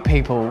I hate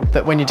people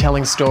that when you're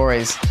telling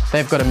stories,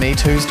 they've got a Me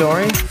Too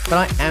story, but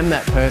I am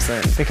that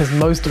person because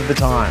most of the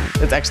time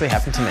it's actually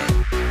happened to me.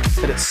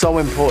 But it's so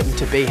important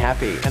to be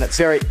happy, and it's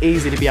very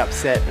easy to be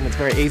upset and it's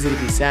very easy to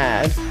be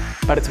sad,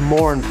 but it's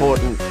more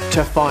important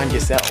to find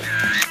yourself.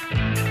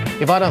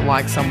 If I don't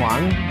like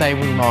someone, they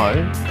will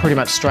know pretty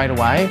much straight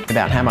away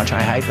about how much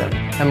I hate them,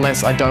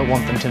 unless I don't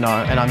want them to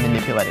know and I'm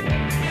manipulating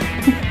them.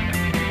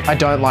 I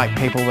don't like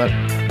people that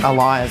are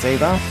liars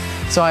either,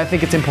 so I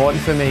think it's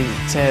important for me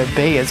to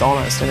be as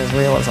honest and as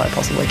real as I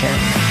possibly can.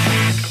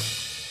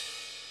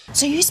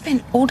 So you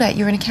spent all day,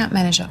 you're an account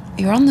manager,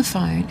 you're on the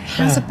phone.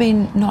 How's it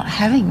been not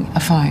having a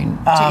phone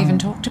to even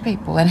talk to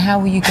people? And how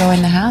will you go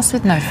in the house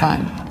with no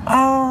phone?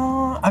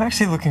 I'm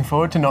actually looking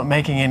forward to not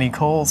making any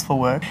calls for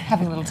work.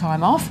 Having a little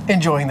time off?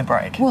 Enjoying the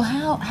break. Well,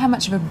 how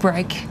much of a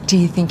break do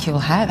you think you'll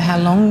have? How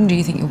long do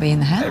you think you'll be in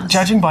the house?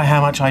 Judging by how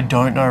much I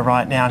don't know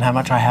right now and how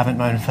much I haven't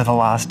known for the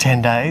last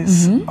 10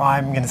 days,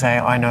 I'm going to say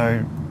I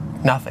know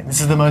nothing. This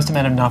is the most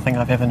amount of nothing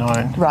I've ever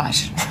known.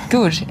 Right.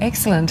 Good.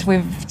 Excellent.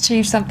 We've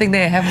achieved something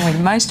there, haven't we?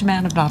 The most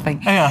amount of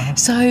nothing. Yeah.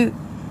 So,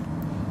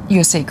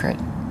 your secret,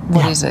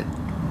 what is it?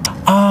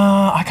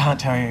 I can't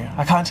tell you.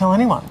 I can't tell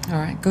anyone. All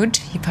right, good.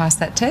 You passed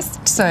that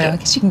test, so I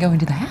guess you can go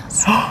into the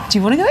house. Do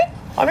you want to go in?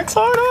 I'm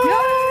excited!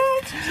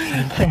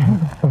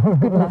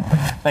 Good luck.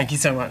 Thank you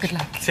so much. Good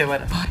luck. See you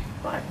later. Bye.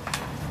 Bye.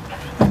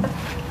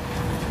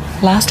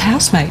 Last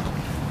housemate,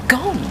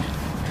 gone.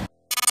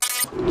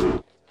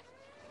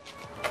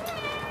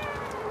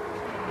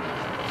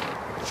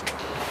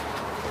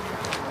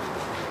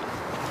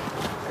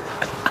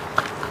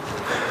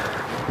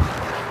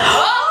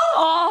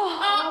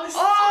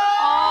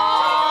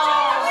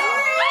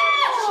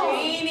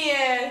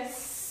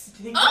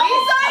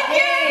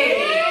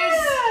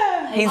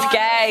 He's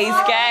gay,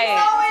 he's gay.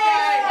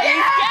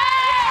 He's gay!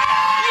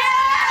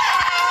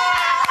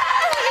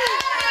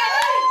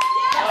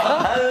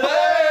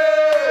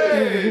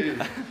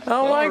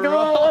 Oh my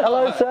God!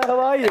 Hello, sir. How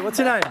are you? What's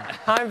your name?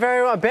 I'm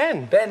very well.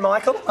 Ben. Ben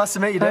Michael. Nice to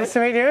meet you, dude. Nice to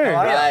meet you.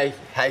 Hey,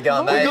 how you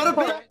going, mate?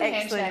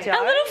 Excellent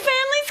Our little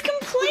family's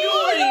complete.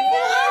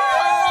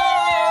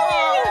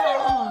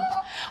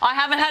 I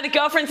haven't had a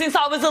girlfriend since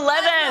I was 11.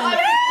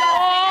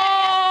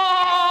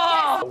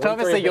 So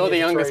obviously you're the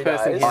youngest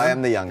person here. I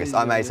am the youngest.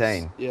 I'm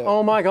 18. Yeah.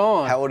 Oh my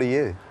God. How old are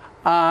you?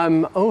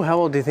 How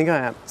old do you think I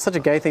am? Such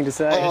a gay thing to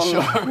say. Oh,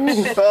 sure.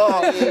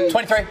 23,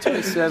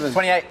 27,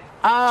 28,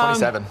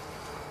 27.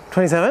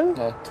 27?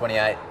 No.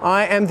 28.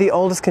 I am the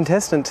oldest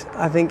contestant,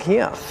 I think,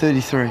 here.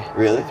 33.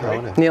 Really?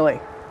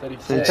 Nearly.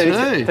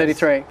 32.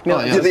 33.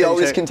 Oh, you're the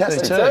oldest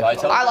contestant.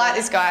 I like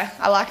this guy.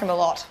 I like him a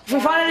lot. If we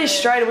find out he's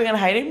straight, are we going to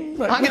hate him?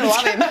 I'm going to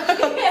love him.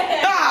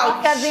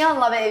 I think I'll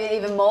love it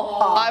even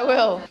more. I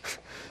will.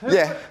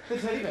 Yeah.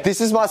 This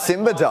is my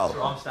Simba doll.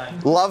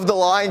 Love the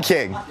Lion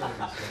King.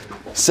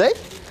 See?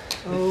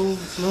 Oh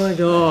my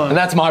God. And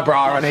that's my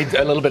bra. I need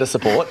a little bit of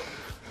support.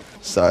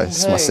 So,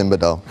 it's my Simba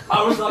doll.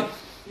 I was like,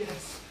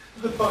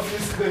 The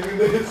funniest thing in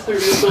the history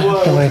of the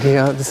world. No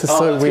idea. This is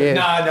so weird.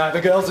 No,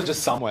 the girls are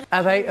just somewhere.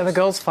 Are the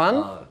girls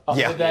fun?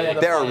 Yeah,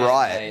 they're a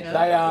riot.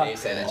 They are.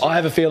 I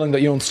have a feeling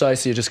that you and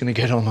Stacey are just going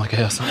to get on like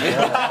us.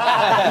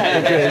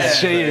 Because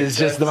she is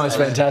just the most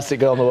fantastic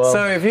girl in the world.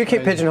 So if you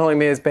keep pigeonholing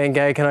me as being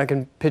gay, can I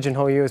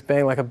pigeonhole you as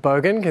being like a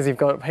bogan because you've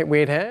got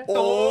weird hair?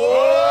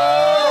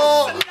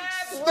 Oh!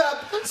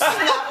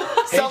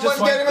 Snap! Someone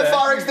get him a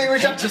fire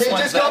extinguisher. He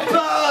just got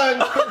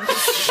burned.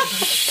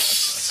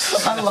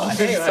 I love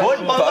it. What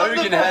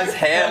bogan has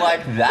hair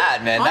like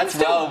that, man? That's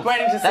well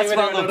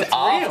looked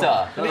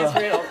after. It's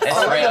real. It's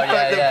real,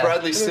 yeah.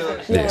 Bradley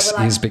Stewart. This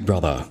is Big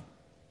Brother.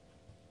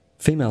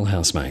 Female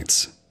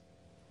housemates.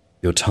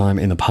 Your time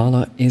in the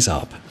parlour is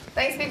up.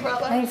 Thanks, Big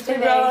Brother. Thanks,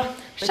 Big Brother.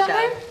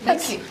 Charne,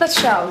 let's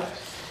show.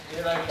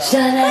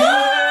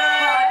 Charne.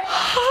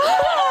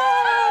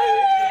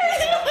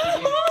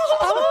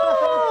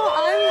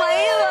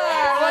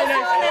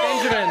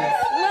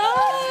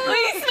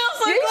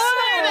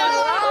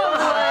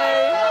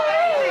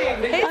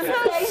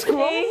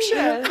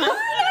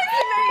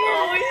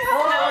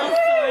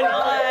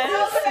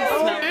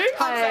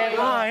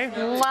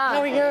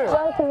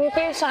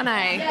 Charne,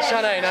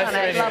 nice to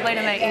meet you. Lovely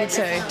to meet you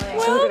too.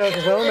 Look at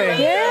us filming.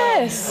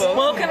 Yes.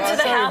 Welcome to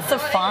the House of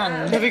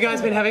Fun. Have you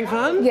guys been having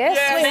fun? Yes,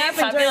 we have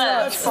been doing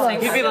lots.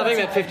 You'd be loving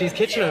that 50s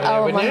kitchen over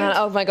there, wouldn't you?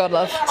 Oh my God,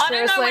 love. I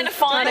don't know where to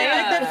find it.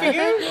 That for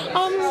you?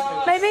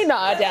 Maybe? No,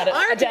 I doubt it.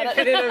 I doubt it.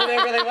 Fit in over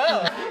there really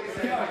well.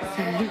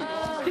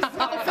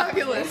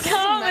 Fabulous.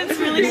 Come, it's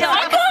really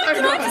nice.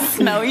 Can I just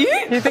smell you?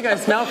 You think I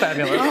smell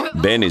fabulous?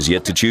 Ben is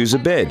yet to choose a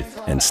bed,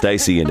 and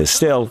Stacey and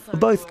Estelle are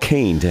both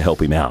keen to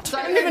help him out.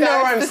 I don't even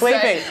know where I'm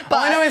sleeping. All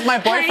I know is my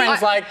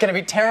boyfriend's like going to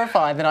be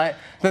terrified that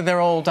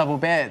they're all double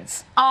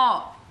beds.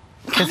 Oh.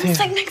 Come and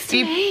sleep next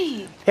to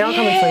me. Yeah, I'll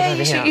come and sleep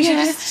over here. You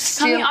should just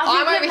steal.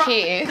 I'm over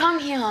here. Come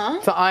here.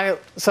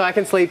 So I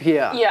can sleep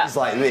here. Yeah. He's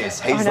like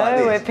this. I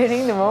know, we're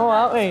pinning them all,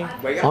 aren't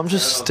we? I'm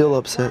just still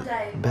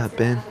upset about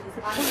Ben.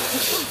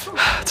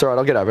 It's alright,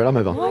 I'll get over it. I'll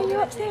move on. Why are you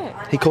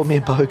upset? He called me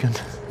a bogan.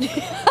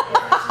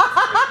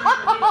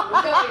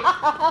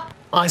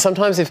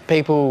 Sometimes if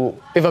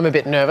I'm a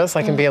bit nervous,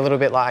 I can be a little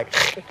bit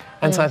like,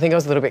 and so I think I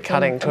was a little bit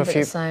cutting to a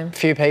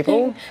few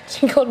people.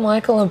 She called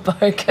Michael a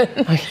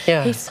bogan.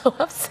 Yeah. He's so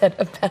upset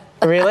about that.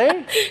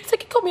 Really? He's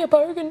like, he called me a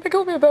bogan,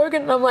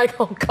 and I'm like,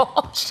 oh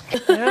gosh.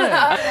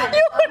 Yeah.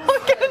 You're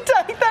not going to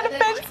take that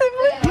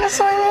offensively.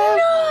 Yes, I am.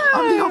 No.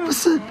 I'm the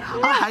opposite.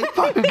 I hate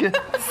bogans.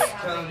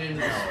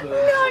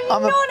 No, you're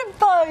not a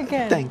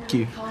bogan. Thank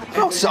you.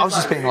 I was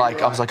just being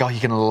like, I was like, oh, you're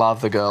going to love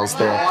the girls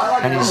there.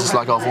 And he's just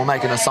like, oh, if we're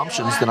making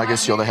assumptions, then I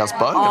guess you're the house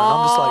bogan. And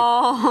I'm just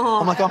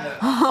like,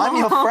 I'm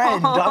your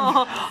friend.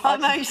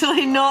 I'm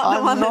actually not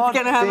the one that's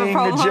going to have a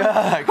problem.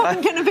 Jerk.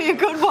 I'm going to be a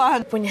good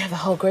one. When you have the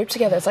whole group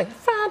together, it's like,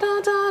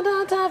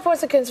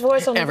 voice against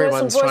voice on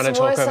Everyone's voice trying to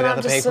talk over and the I'm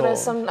other just people.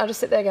 I just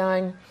sit there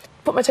going,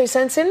 put my 2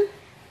 cents in,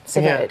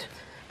 surveyed.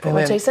 Put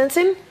my 2 cents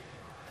in,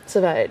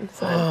 surveyed.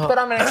 But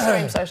I'm an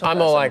extreme social I'm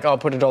all like, I'll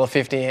put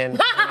 $1.50 in,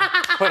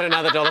 put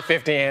another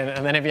 $1.50 in,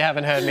 and then if you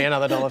haven't heard me,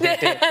 another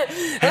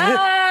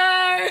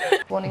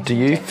 $1.50. Do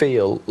you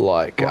feel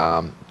like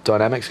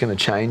dynamic's going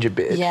to change a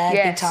bit? Yeah,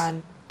 big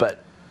time.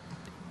 But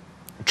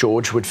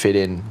George would fit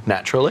in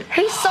naturally?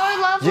 He's so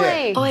lovely.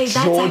 Yeah. Oh, that's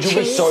George will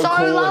be so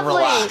cool and lovely.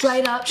 relaxed.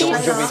 Straight up,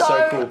 George will be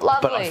so cool. Lovely.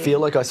 But I feel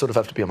like I sort of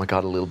have to be on my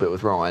guard a little bit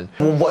with Ryan.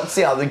 Well, what's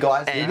the other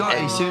guys? You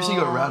seriously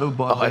got rattled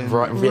by Ray.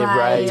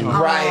 Ray,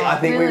 I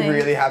think really? we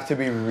really have to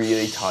be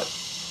really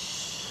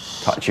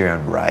touchy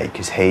around Ray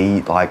because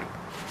he like.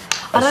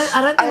 I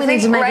don't think we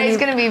need to make Ray's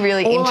any... going to be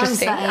really all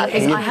interesting. I'm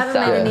saying is I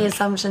haven't made any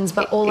assumptions,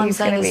 but all I'm He's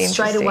saying gonna be is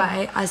straight interesting.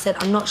 away, I said,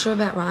 I'm not sure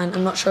about Ryan,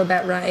 I'm not sure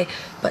about Ray,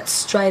 but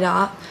straight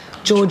up,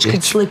 George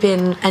could slip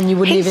in and you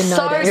wouldn't even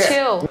notice. He's so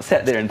chill.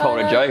 Sat there and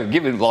told a joke.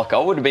 Given like I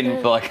would have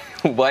been like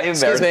way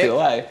embarrassed me.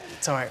 away.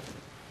 Sorry.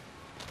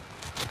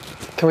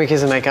 Can we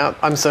kiss and make up?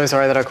 I'm so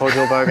sorry that I called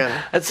you a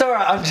bogan. It's all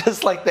right. I'm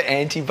just like the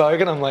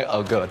anti-bogan. I'm like,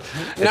 oh, God.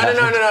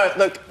 No.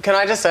 Look, can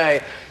I just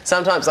say,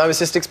 sometimes, I was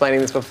just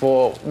explaining this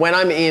before, when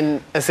I'm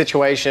in a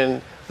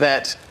situation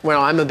that, when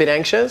I'm a bit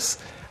anxious,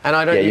 and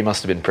I don't... Yeah, you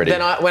must have been pretty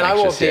When I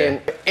walked anxious, in,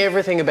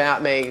 everything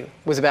about me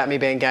was about me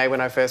being gay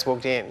when I first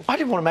walked in. I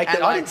didn't want to make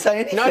that. I didn't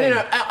say anything.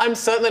 No. I'm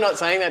certainly not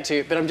saying that to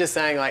you, but I'm just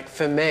saying, like,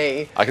 for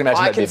me, I can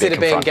imagine that'd be a bit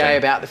consider being gay confronting.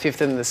 about the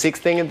 5th and the 6th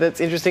thing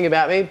that's interesting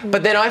about me.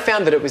 But then I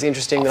found that it was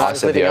interesting that I was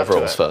said living the up to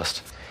overalls it.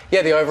 first.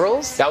 Yeah, the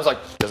overalls. That was like,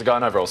 there's a guy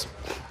in overalls.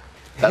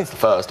 That's the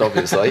first,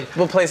 obviously.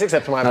 Well, please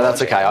accept my No,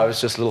 apology. that's okay. I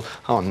was just a little,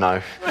 oh,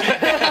 no.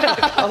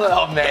 I was like,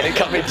 oh, man, it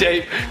cut me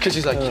deep. Because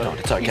she's like, you know what,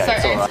 it's okay,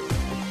 it's all right.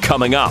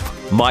 Coming up,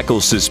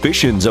 Michael's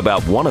suspicions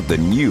about one of the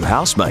new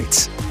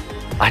housemates.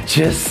 I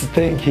just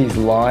think he's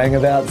lying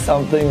about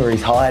something or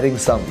he's hiding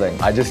something.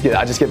 I just get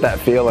that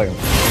feeling.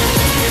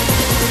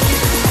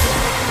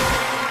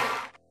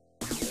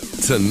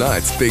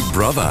 Tonight's Big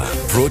Brother,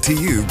 brought to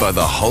you by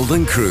the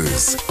Holden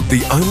Cruise,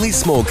 the only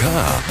small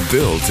car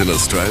built in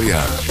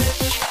Australia.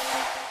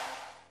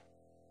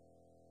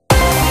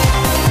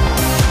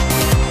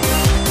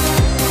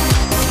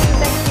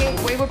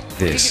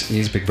 This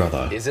is Big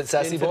Brother. Is it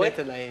Sassy Boy?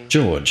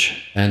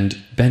 George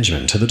and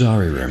Benjamin to the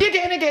diary room. You're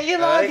gonna get your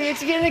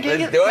luggage, you're gonna get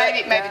your...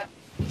 Maybe.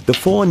 The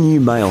 4 new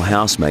male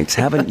housemates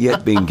haven't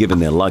yet been given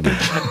their luggage,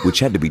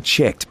 which had to be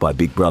checked by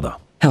Big Brother.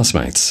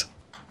 Housemates.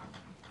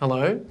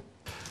 Hello?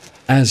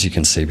 As you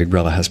can see, Big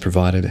Brother has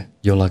provided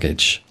your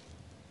luggage.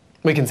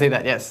 We can see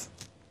that, yes.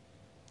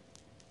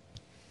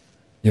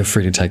 You're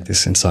free to take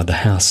this inside the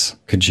house.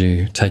 Could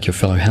you take your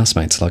fellow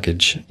housemates'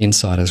 luggage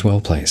inside as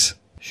well, please?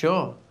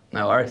 Sure.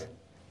 No worries.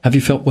 Have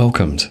you felt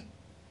welcomed?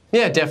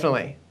 Yeah,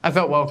 definitely. I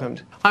felt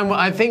welcomed.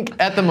 I think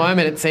at the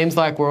moment it seems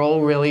like we're all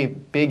really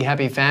big,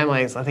 happy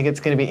families. I think it's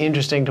going to be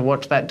interesting to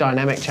watch that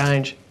dynamic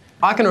change.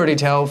 I can already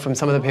tell from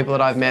some of the people that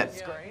I've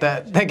met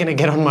that they're going to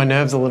get on my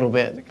nerves a little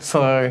bit.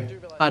 So,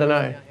 I don't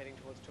know.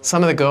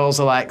 Some of the girls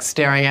are like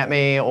staring at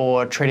me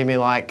or treating me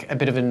like a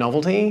bit of a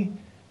novelty,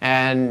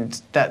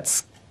 and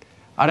that's,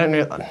 I don't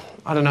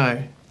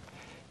know.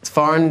 It's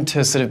foreign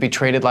to sort of be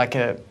treated like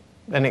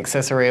an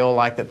accessory or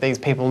like that these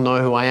people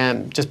know who I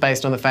am just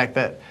based on the fact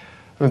that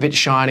I'm a bit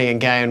shiny and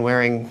gay and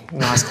wearing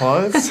nice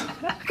clothes.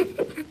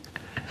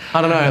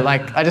 I don't know,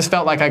 like I just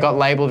felt like I got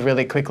labelled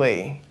really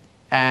quickly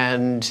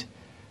and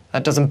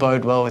that doesn't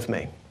bode well with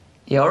me.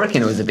 Yeah, I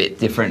reckon it was a bit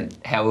different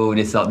how we were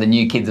just like the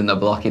new kids on the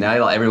block, you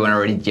know, like everyone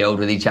already gelled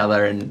with each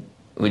other and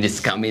we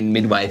just come in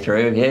midway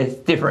through. Yeah, it's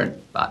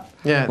different, but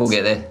yeah, we'll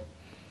get there.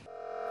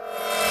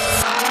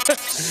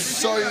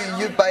 So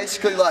you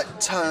basically like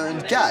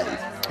turned gay?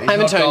 I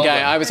haven't turned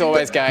gay, I was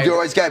always gay. You're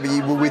always gay, but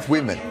you were with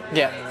women?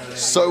 Yeah.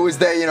 So was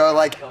there, you know,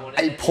 like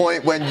a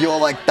point when you're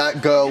like,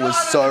 that girl was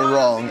so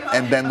wrong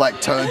and then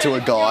like turned to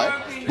a guy?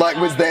 Like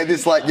was there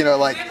this like, you know,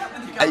 like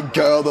a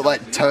girl that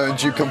like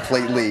turned you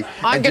completely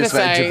and just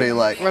made you be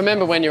like...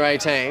 remember when you're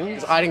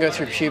 18, I didn't go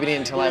through puberty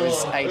until I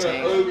was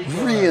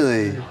 18.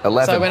 Really?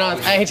 11. So when I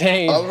was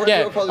 18,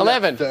 yeah,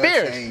 11,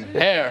 beard,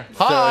 hair,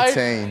 hi.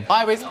 13.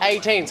 I was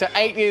 18, so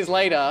 8 years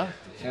later,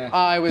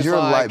 I was You're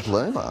like... a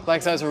late bloomer.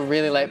 Like, so I was a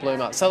really late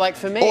bloomer. So like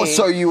for me...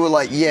 Also you were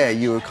like, yeah,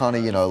 you were kind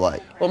of, you know,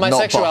 like... Well, my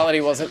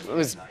sexuality was...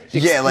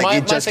 Yeah,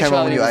 like it just came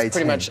on when you were 18. My sexuality was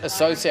pretty much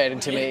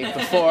associated to me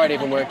before I'd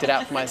even worked it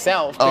out for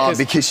myself.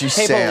 Because you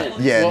people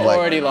sound... Yeah, were like,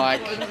 already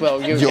like,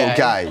 well, you're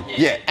gay.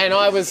 Yeah. And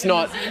I was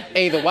not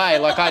either way.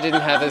 Like, I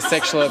didn't have a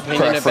sexual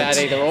opinion about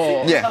either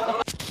or.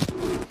 Yeah.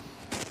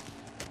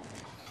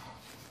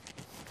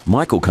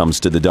 Michael comes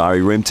to the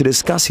diary room to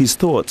discuss his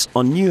thoughts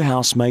on new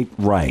housemate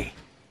Ray.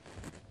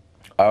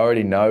 I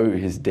already know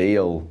his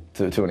deal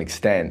to an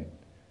extent.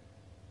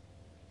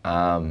 Look,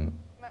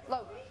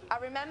 I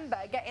remember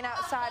getting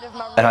outside of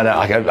my room. And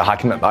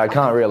I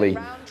can't really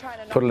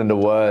put it into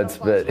words,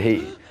 but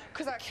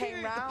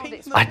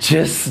I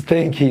just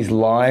think he's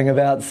lying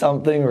about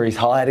something or he's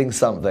hiding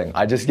something.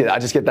 I just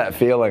get that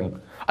feeling.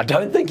 I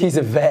don't think he's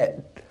a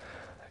vet.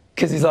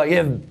 Because he's like,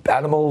 yeah,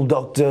 animal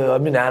doctor,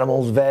 I'm an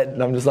animals vet.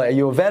 And I'm just like, are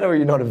you a vet or are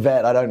you not a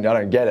vet? I don't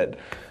get it.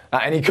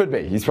 And he could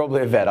be. He's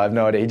probably a vet. I have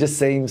no idea. He just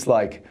seems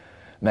like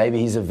maybe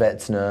he's a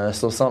vet's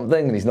nurse or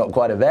something and he's not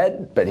quite a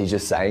vet, but he's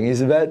just saying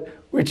he's a vet,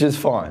 which is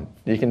fine.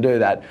 You can do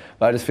that.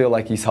 But I just feel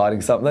like he's hiding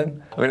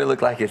something. I'm gonna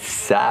look like a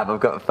sap. I've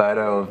got a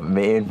photo of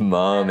me and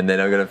Mum, and then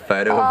I've got a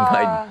photo of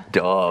my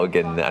dog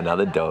and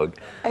another dog.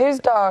 Whose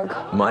dog?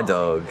 My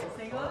dog.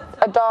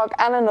 A dog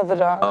and another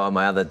dog? Oh,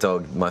 my other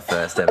dog, my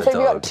first ever so dog. So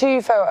you've got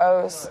 2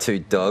 photos? 2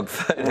 dog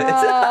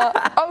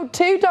photos.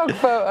 2 dog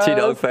photos? 2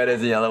 dog photos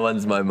and the other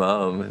one's my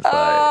mum. It's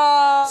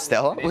like...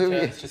 Stella? Who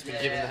are you?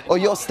 Oh,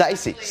 you're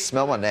Stacey.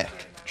 Smell my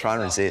neck. Try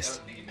and resist.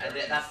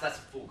 That's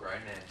full grown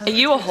man. Are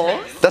you a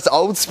horse? That's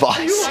Old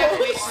Spice.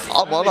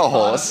 I'm on a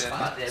horse.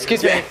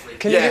 Excuse me,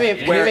 can you do me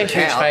a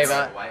huge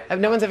favour?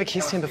 No one's ever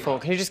kissed him before.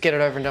 Can you just get it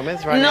over and done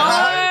with right now?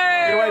 No!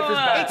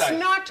 It's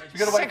not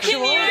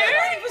sexual.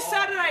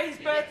 Saturday, his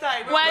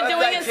birthday. We're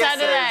doing it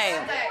Saturday.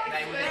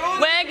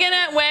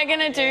 We're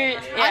gonna do...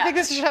 Yeah. I think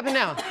this should happen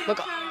now. Look.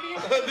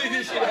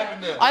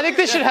 I think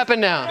this should happen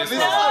now.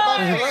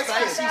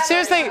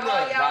 Seriously,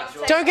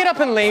 don't get up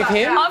and leave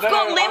him. I've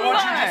got limbo.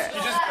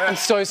 I'm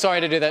so sorry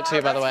to do that to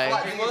you, by the way.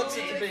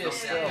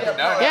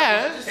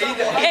 Yeah.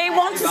 He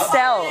wants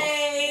Estelle.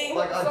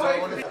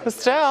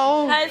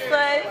 Estelle. Hey,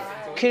 Slade.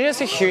 Can you do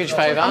us a huge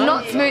favour? I'm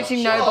not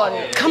smooching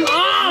nobody. Come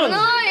on! No!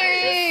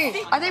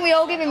 I think we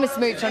all give him a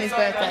smooch on his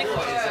birthday.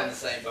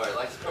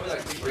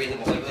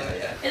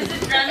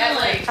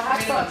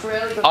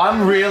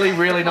 I'm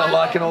really not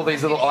liking all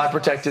these little eye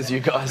protectors you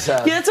guys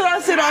have. Yeah, that's what I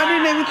said. I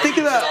didn't even think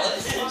of that.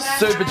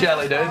 Super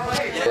jelly, dude.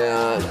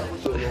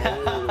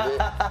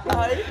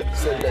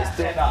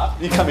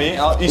 You come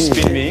here, you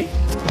spin me.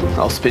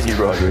 I'll spin you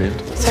right around.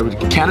 So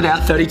count it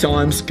out 30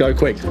 times, go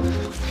quick.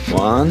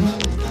 1,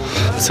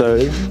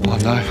 2. Oh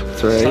no.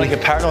 3. It's like a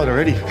paranoid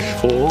already.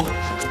 4.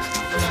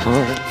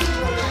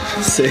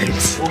 5.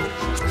 6.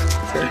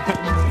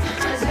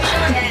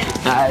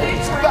 8.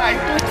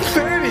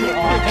 30.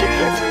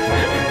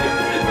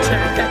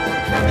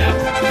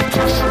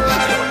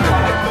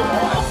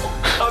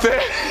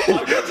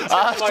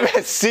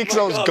 After 6,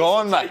 I was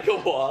gone, mate.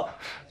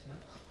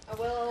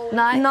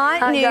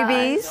 Night,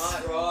 newbies.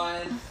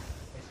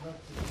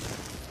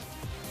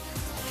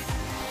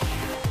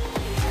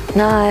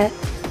 Night.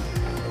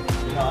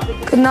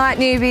 Good night,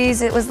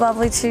 newbies. It was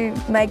lovely to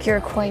make your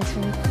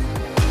acquaintance.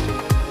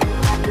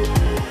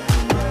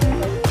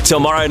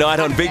 Tomorrow night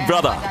on Big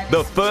Brother,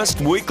 the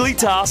first weekly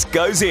task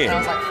goes in.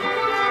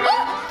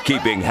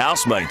 Keeping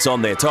housemates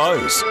on their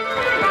toes.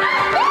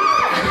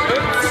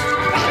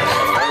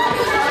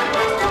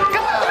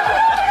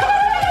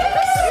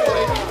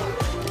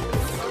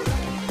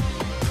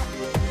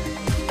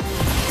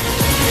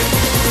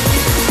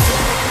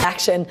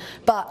 Action,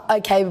 but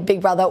okay,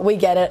 Big Brother, we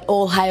get it.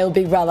 All hail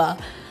Big Brother.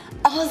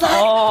 I was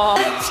like,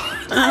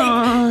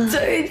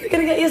 dude, you're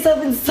gonna get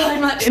yourself in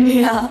so much in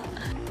here.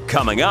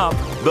 Coming up,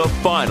 the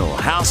final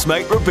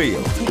housemate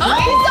reveal.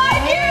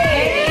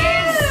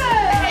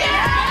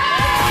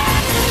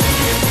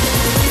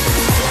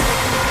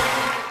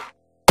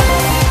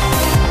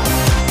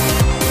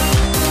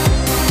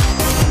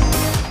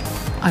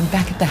 I'm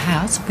back at the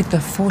house with the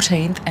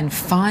 14th and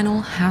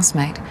final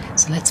housemate,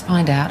 so let's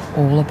find out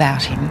all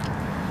about him.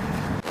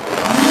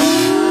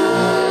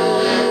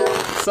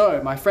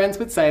 So, my friends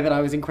would say that I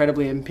was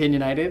incredibly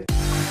opinionated.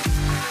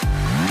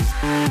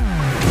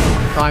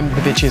 I'm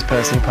the bitchiest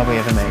person you probably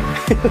ever meet.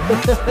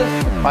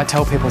 I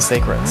tell people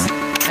secrets.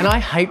 And I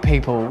hate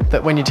people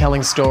that when you're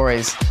telling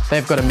stories,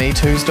 they've got a Me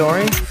Too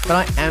story, but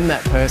I am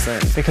that person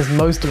because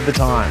most of the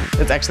time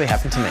it's actually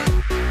happened to me.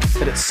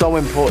 But it's so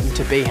important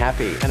to be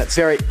happy, and it's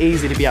very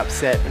easy to be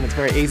upset and it's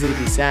very easy to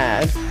be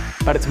sad,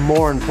 but it's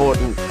more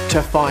important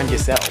to find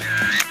yourself.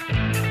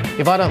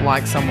 If I don't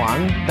like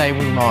someone, they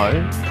will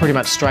know pretty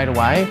much straight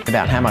away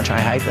about how much I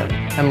hate them,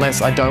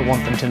 unless I don't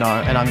want them to know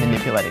and I'm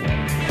manipulating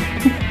them.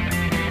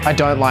 I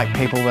don't like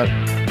people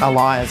that are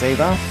liars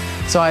either,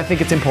 so I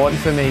think it's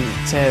important for me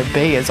to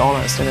be as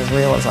honest and as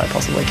real as I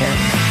possibly can.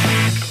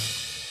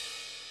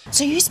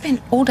 So you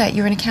spent all day,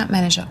 you're an account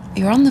manager,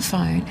 you're on the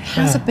phone.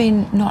 How's it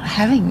been not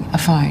having a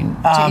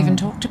phone to even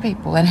talk to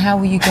people? And how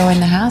will you go in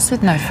the house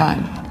with no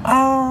phone?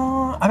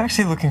 I'm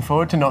actually looking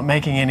forward to not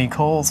making any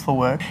calls for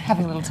work.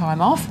 Having a little time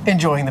off?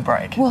 Enjoying the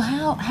break. Well,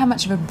 how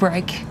much of a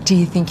break do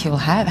you think you'll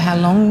have? How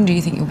long do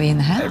you think you'll be in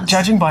the house?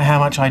 Judging by how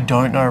much I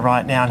don't know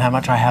right now and how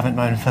much I haven't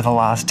known for the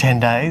last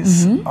 10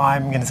 days,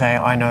 I'm going to say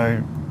I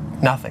know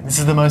nothing. This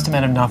is the most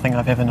amount of nothing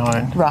I've ever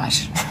known.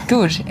 Right.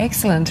 Good.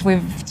 Excellent.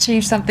 We've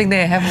achieved something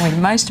there, haven't we?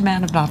 The most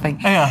amount of nothing.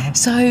 Yeah.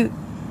 So,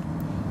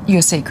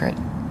 your secret,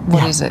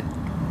 what is it?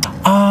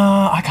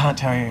 I can't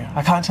tell you.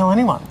 I can't tell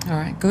anyone. All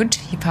right, good.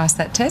 You passed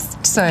that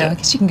test, so I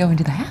guess you can go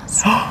into the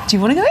house. Do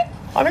you want to go in?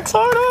 I'm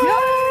excited! Yay.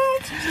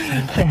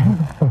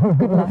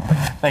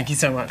 Thank you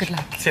so much. Good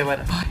luck. See you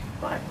later.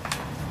 Bye.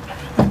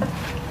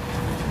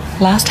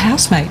 Last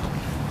housemate,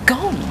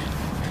 gone.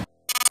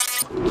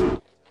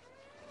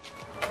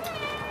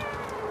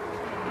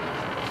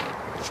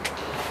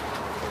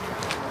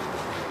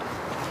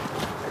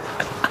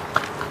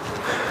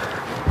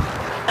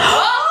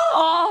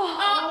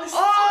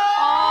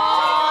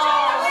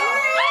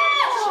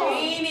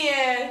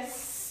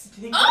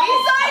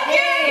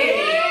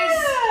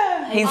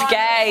 He's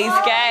gay, he's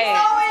gay.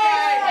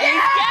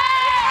 He's gay!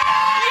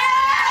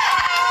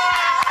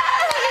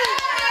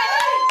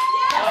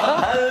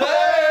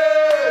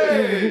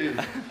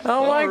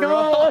 Oh my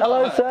God!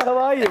 Hello, sir. How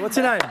are you? What's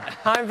your name?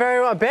 I'm very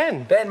well.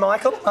 Ben. Ben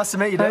Michael. Nice to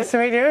meet you, dude. Nice to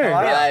meet you.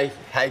 Hey,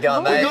 how you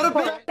going, mate?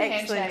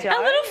 Excellent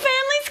Our little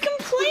family's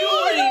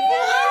complete.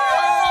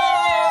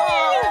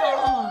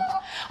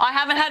 I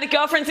haven't had a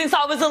girlfriend since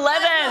I was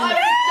 11.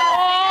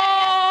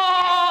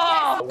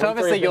 So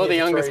obviously you're the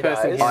youngest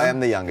person here. I am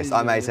the youngest.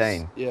 I'm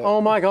 18.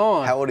 Oh my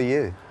God. How old are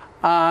you?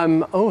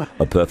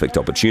 A perfect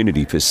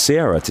opportunity for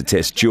Sarah to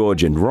test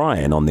George and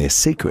Ryan on their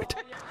secret.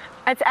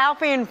 It's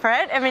Alfie and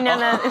Fred. Every now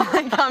and then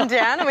they come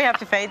down and we have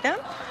to feed them.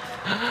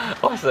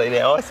 I see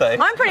now, I see.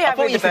 I'm pretty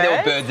happy with the birds. I thought you said there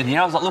were birds in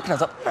here. I was like looking, I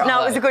was like,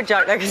 No, it was a good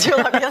joke though, because you're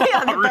like, really,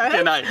 are there birds?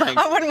 Yeah, no,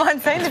 thanks. I wouldn't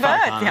mind seeing the It's fun,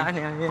 birds. fun. Yeah, I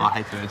know. Yeah. I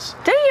hate birds.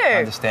 Do you? I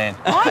understand.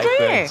 Why I hate do you?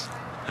 birds.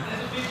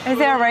 Is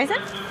there a reason?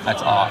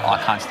 I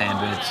can't stand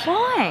birds.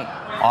 Why?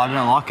 I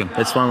don't like them.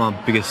 It's one of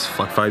my biggest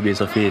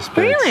phobias of fears. Birds.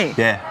 Really?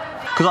 Yeah.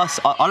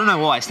 Because I don't know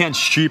why. It sounds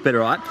stupid,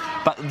 right?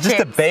 But just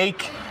the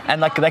beak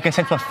and like they can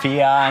sense my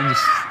fear and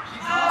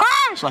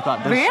just like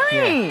that.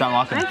 Really? Yeah, don't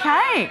like them.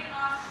 Okay.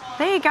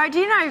 There you go. Do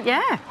you know?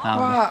 Yeah.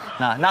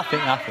 No, nothing.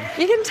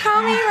 You can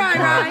tell me,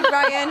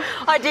 Ryan.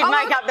 I did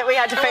make up that we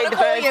had to feed the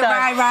birds. Though.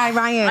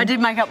 Ryan. I did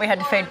make up we had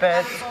to feed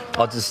birds. I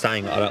was just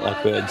saying I don't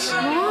like birds.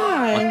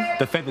 Why?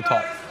 They feed the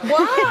top.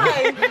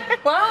 Why?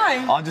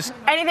 Why? I just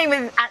Anything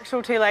with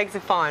actual 2 legs are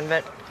fine,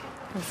 but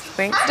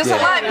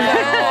Doesn't like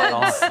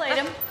birds.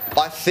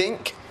 I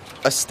think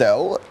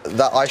Estelle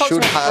that I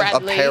should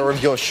have a pair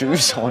of your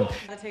shoes on.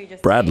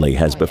 Bradley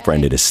has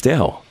befriended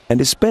Estelle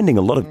and is spending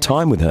a lot of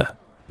time with her.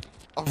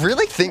 I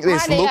really think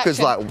this look is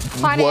like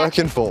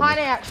working for me. High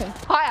action.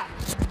 Higher.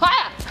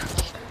 Higher.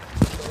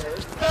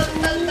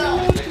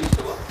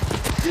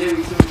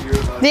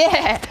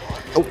 Yeah.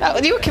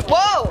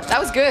 Whoa, that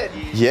was good.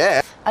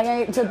 Yeah.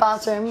 Okay, to the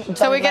bathroom.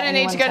 So we're going to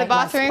need to go to the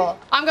bathroom.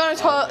 I'm going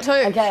to the toilet too.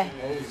 Okay.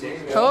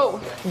 Cool.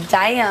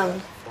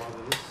 Damn.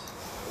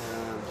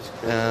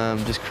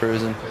 Just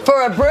cruising.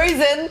 For a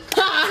bruising.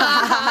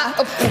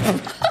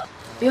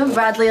 You and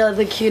Bradley are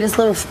the cutest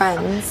little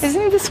friends.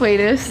 Isn't he the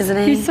sweetest? Isn't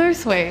he? He's so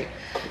sweet.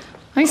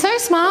 He's so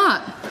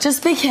smart.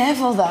 Just be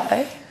careful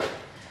though.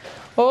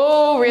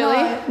 Oh, really?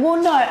 No.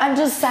 Well, no, I'm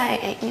just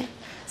saying.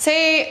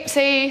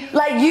 See.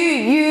 Like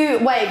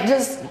wait,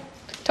 just...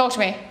 Talk to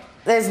me.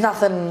 There's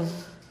nothing...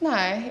 No,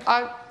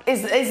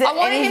 Is it I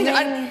want anything?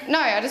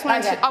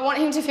 I want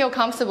him to feel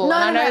comfortable, No,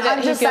 and I know that I'm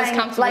he just feels saying,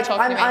 comfortable like,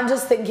 talking to me. I'm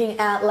just thinking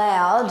out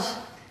loud.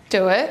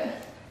 Do it.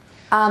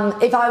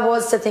 If I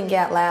was to think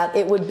out loud,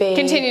 it would be...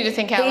 Continue to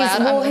think out loud.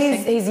 Well,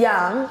 he's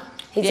young.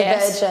 He's a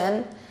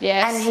virgin.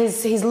 Yes. And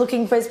he's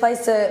looking for his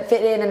place to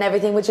fit in and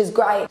everything, which is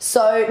great.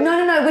 So,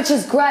 no, which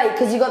is great,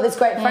 because you got this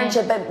great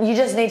friendship, but you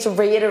just need to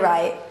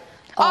reiterate.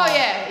 Oh,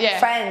 yeah.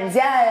 Friends,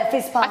 yeah,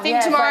 fist bump. I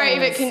think tomorrow,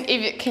 friends.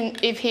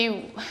 if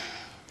he...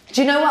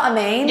 Do you know what I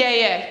mean?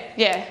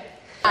 Yeah.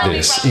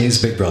 This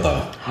is Big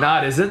Brother. No,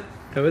 it isn't.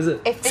 Who is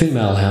it?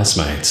 Female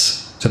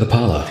housemates to the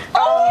parlour.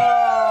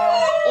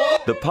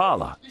 The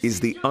parlour is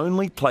the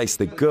only place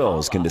the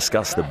girls can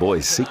discuss the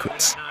boys'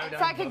 secrets.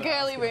 It's like a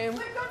girly room.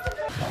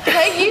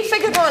 Hey, you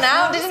figured one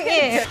out, didn't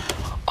you?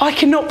 I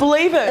cannot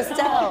believe it.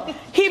 Estelle.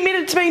 He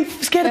admitted to being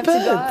scared of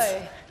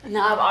birds.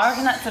 No, but I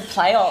reckon that's a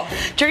playoff.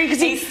 Do you reckon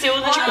because he's still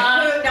the No.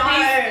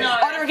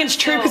 I don't reckon it's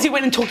true because he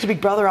went and talked to Big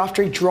Brother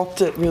after he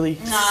dropped it really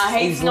he's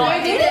easily.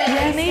 not.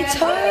 Yeah, me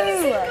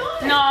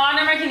too. No, I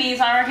don't reckon he is.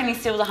 I reckon he's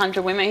still the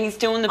 100 women. He's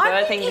doing the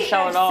bird thing to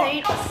show it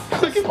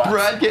off. Look at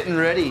Brad getting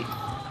ready.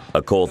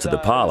 A call to the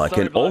parlour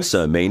can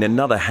also mean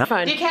another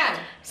You can.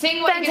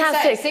 Sing what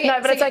Fantastic. you can say. No,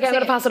 but it's okay. I'm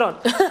going to pass it on.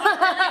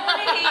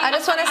 I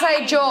just want to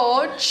say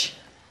George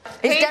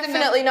is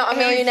definitely not a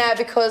millionaire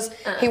because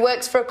he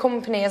works for a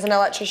company as an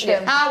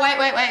electrician.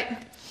 Wait.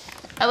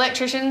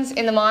 Electricians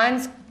in the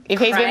mines, if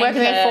he's been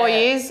working there 4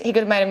 years, he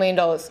could have made $1 million.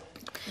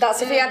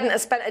 That's if he hadn't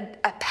spent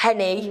a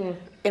penny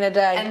in a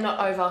day. And not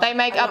over. They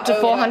make up to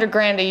 400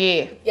 grand a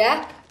year.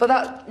 Yeah? But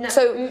that...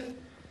 So...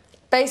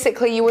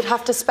 Basically, you would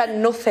have to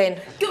spend nothing.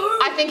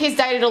 I think he's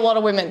dated a lot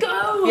of women.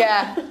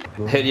 Yeah.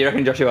 Who do you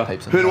reckon, Joshua?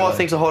 Who do I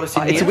think's the hottest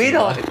in here? It's weird.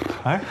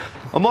 I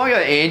might go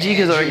Angie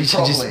because I reckon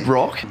she's just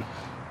rock.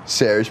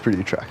 Sarah's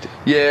pretty attractive.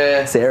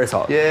 Yeah. Sarah's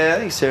hot. Yeah, I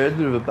think Sarah's a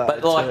bit of a bad.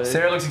 But like,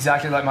 Sarah looks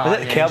exactly like my. Is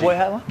that a cowboy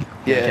hat one?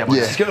 Yeah.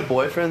 She's got a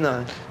boyfriend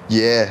though.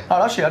 Yeah.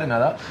 Oh, actually, I didn't know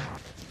that.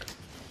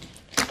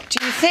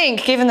 Do you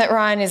think, given that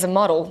Ryan is a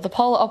model, the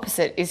polar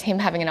opposite is him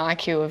having an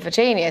IQ of a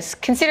genius,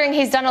 considering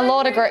he's done a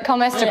law degree,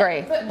 commerce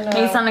degree?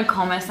 He's done a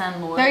commerce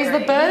and law No, he's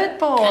the bird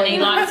boy. And he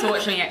likes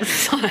watching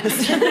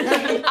exercise.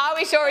 Are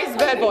we sure he's the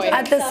bird boy?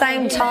 At the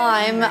same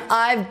time,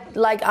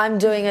 I'm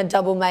doing a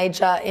double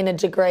major in a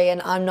degree,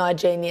 and I'm not a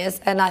genius.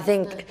 And I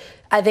think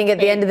at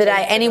the end of the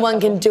day,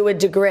 anyone can do a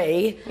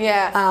degree.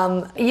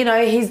 Yeah. You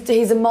know,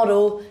 he's a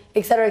model,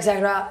 etc.,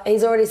 etc.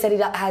 He's already said he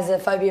has a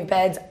phobia of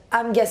beds.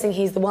 I'm guessing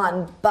he's the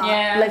one, but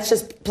let's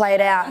just play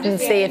it out and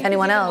see if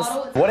anyone else.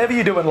 Whatever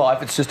you do in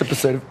life, it's just a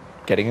pursuit of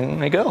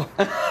getting a girl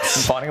and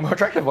finding a more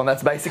attractive one.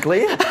 That's basically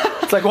it.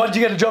 It's like, why did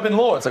you get a job in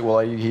law? It's like, well,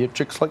 I hear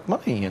chicks like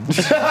money. And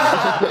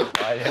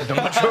I'm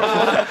not sure.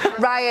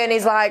 Ryan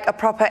is like a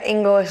proper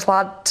English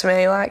lad to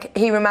me. Like,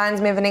 he reminds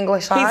me of an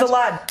English lad. He's a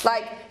lad.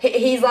 Like,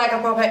 he's like a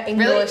proper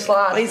English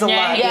lad. He's a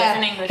lad. He is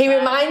an English He lad.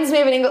 reminds me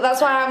of an English.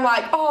 That's why I'm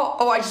like,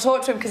 I just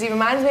talk to him because he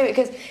reminds me of it.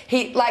 Because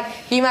he, like,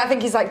 you might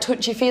think he's like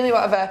touchy-feely,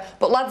 whatever,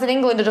 but lads in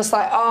England are just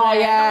like, Come on,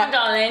 yeah.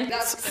 darling.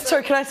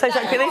 Sorry, can I say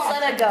something? Let's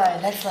let it go.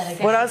 Let's let it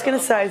go. What I was going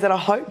to say is that I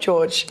hope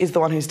George is the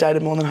one who's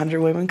dated more than 100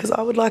 women because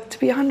I would like to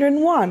be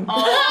 101.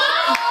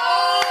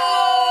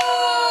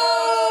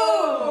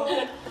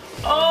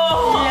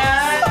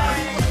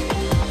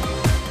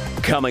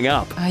 Coming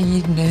up. Are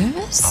you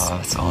nervous? Oh,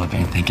 that's all I've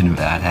been thinking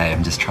about. Hey,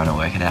 I'm just trying to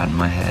work it out in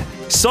my head.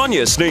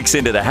 Sonia sneaks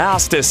into the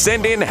house to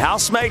send in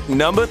housemate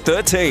number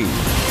 13.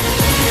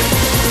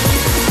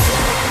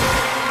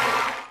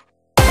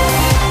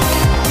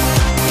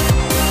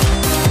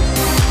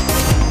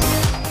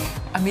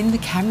 I'm in the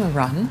camera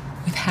run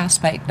with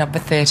housemate number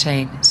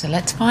 13, so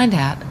let's find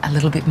out a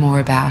little bit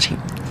more about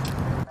him.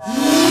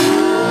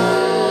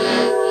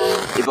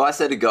 If I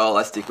set a goal,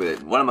 I stick with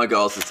it. One of my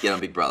goals is to get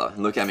on Big Brother.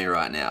 Look at me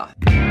right now.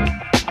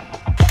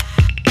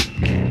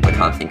 I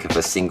can't think of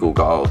a single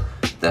goal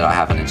that I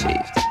haven't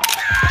achieved.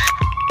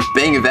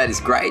 Being a vet is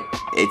great.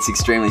 It's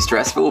extremely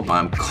stressful.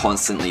 I'm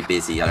constantly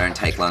busy. I don't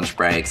take lunch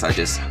breaks. I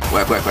just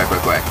work.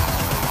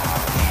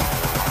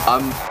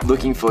 I'm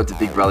looking forward to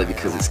Big Brother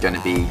because it's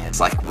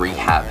like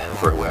rehab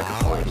for a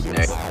workaholic, you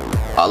know.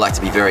 I like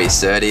to be very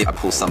assertive. I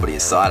pull somebody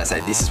aside. I say,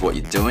 this is what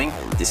you're doing.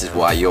 This is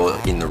why you're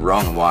in the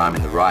wrong and why I'm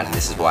in the right, and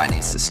this is why it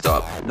needs to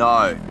stop.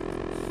 No.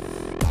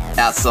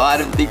 Outside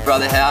of the Big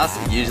Brother house,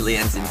 it usually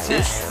ends in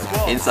fists.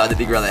 Inside the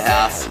Big Brother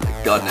house,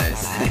 God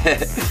knows.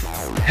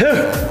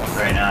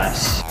 Very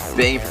nice.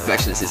 Being a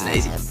perfectionist isn't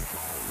easy.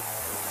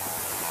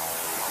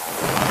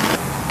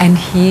 And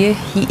here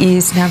he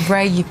is. Now,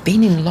 Ray, you've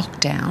been in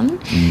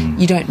lockdown.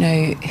 You don't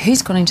know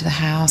who's gone into the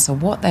house or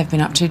what they've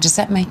been up to. Does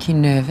that make you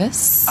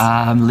nervous?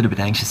 I'm a little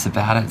bit anxious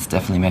about it. It's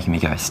definitely making me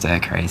go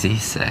stir crazy,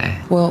 so...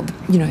 Well,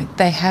 you know,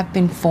 they have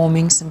been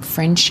forming some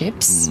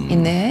friendships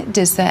in there.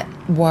 Does that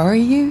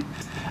worry you?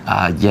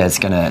 Yeah, it's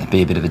going to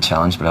be a bit of a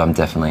challenge, but I'm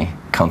definitely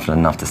confident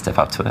enough to step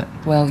up to it.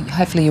 Well,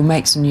 hopefully you'll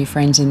make some new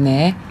friends in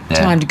there. Yeah.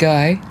 Time to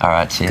go. All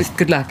right, cheers.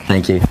 Good luck.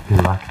 Thank you.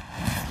 Good luck.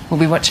 We'll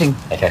be watching.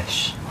 Okay.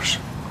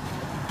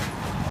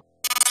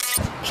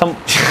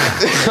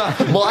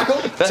 Michael?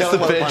 That's the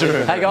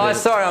bedroom. Hey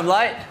guys, sorry I'm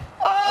late.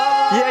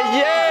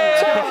 Yeah.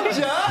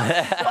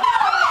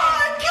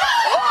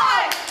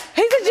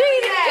 He's a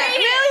genius!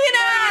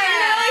 Millionaire!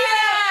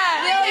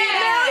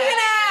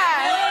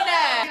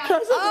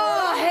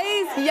 Oh,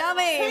 he's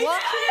yummy.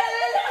 What?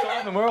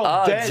 We're all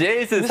Oh, dead.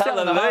 Jesus,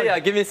 hallelujah.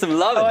 Give me some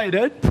love. How are you,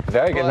 dude?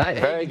 Very good, mate.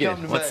 Very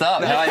good. What's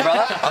up? How are you,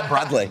 brother? I'm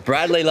Bradley.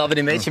 Bradley, lovely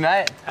to meet you,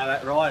 mate. How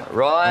about Ryan?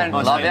 Ryan,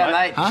 Nice love to you, meet you,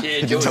 mate. Huh?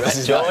 Yeah,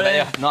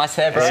 Jordan. Nice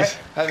hair, bro.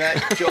 Hey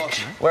mate,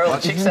 Josh. Where are all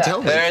the chicks at?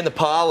 They're in the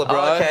parlour, bro.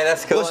 Oh, okay,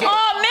 that's cool. Oh,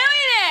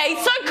 millionaire!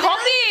 He's so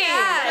cocky!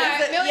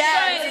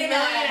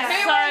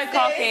 So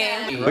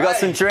cocky. We got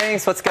some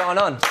drinks. What's going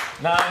on?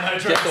 No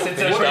drinks.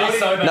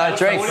 No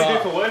drinks. What do you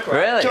do for work, right?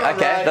 Really?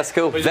 Okay, that's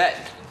cool. Vet.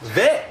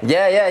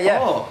 Yeah.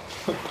 Oh.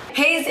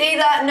 He's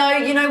either, no,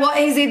 you know what?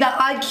 He's either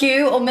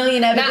IQ or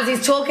millionaire because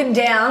he's talking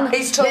down.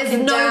 There's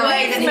no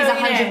way that he's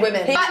 100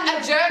 women. But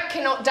a jerk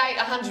cannot date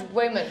 100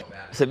 women.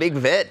 It's a big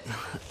vet.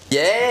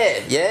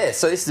 Yeah.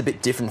 So this is a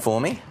bit different for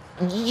me.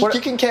 You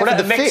can count for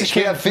the fish.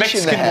 We have fish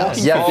in the house.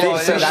 Yeah,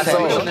 fish. So that's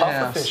all.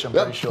 Puffer fish, I'm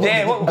pretty sure.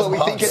 Yeah, but we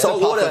think it's a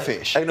puffer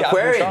fish. An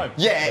aquarium.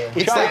 Yeah,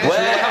 it's like a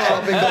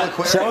tropical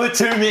aquarium. Show it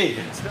to me.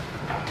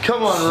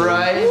 Come on,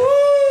 Ray.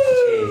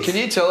 Can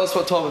you tell us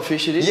what type of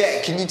fish it is?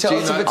 Yeah, can you tell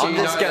us if it's I'm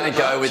just going to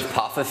go with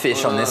puffer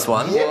fish on this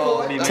one.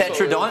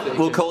 Tetradont.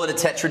 We'll call it a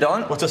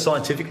tetradont. What's a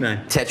scientific name?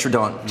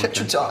 Tetradont. I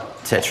studied a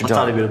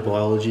Tetradont. bit of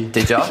biology.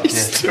 Did you?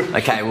 Yeah.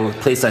 Okay, well,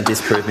 please don't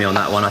disprove me on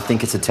that one. I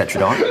think it's a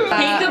tetradont. He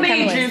could be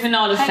a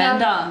juvenile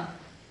offender.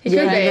 He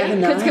could be.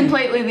 It's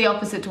completely the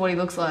opposite to what he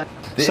looks like.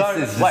 This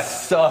is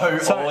so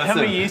awesome. How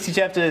many years did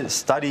you have to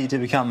study to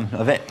become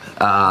a vet?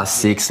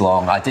 6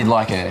 long. I did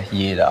like a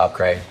year to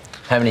upgrade.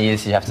 How many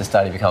years did you have to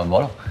study to become a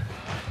model?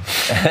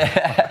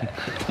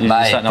 You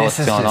just don't know what's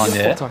going on,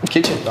 yeah?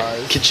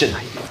 Kitchen.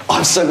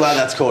 I'm so glad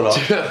that's caught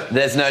up.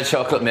 There's no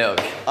chocolate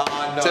milk. No.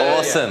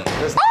 Awesome. He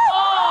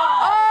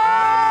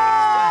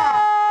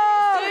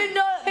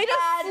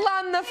just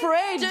slammed the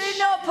fridge. Do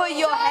not put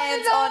your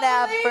hands on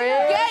our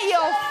fridge. Get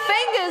your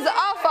fingers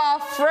off our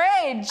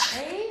fridge.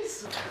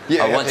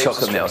 I want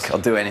chocolate milk. I'll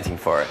do anything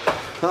for it.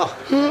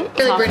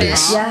 Really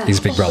British. Yeah. Is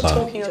Big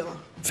Brother.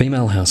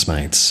 Female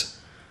housemates.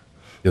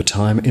 Your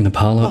time in the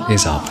parlour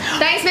is up.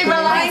 Thanks, Big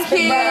Brother. Thank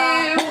you.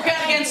 Walk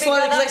out again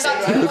slowly because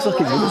He looks like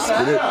he's going to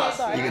spit it.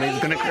 He's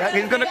going to crack.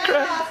 He's going to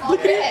crack.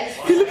 Look at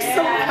him. He looks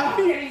so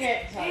happy.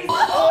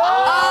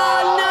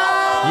 Oh no!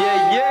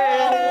 Yeah.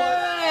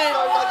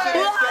 Why would you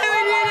do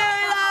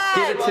that?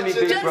 Give it to me,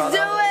 Big Brother.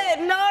 Just do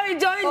it. No,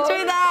 don't do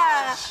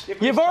that.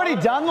 You've already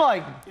done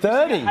like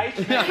 30. You just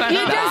keep going.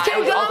 I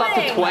was up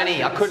to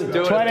 20. I couldn't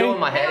do it. I'm doing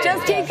my head.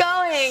 Just keep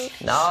going.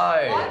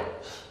 No.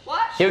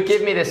 What? He'll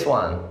give me this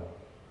one.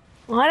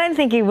 I don't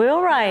think he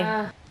will, Ray.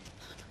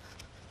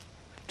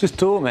 Just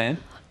do it, man.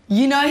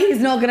 You know he's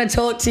not going to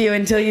talk to you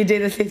until you do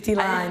the 50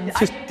 lines.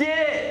 I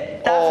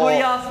did. That's what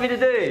he asked me to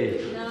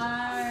do.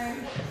 No.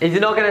 Is he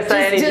not going to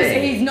say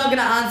anything? He's not going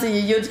to answer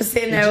you. You're just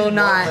sitting there all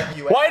night.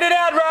 Wait it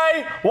out,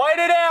 Ray. Wait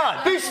it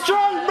out. Be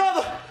strong,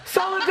 brother.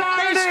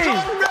 Solidarity.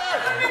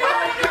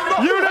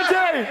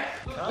 Unity.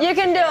 You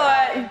can do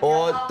it.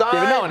 Or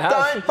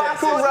don't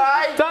buckle,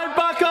 Ray. Don't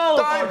buckle.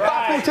 Don't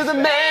buckle to the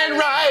man,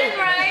 Ray.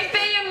 Ray, be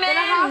a man.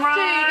 You're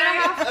gonna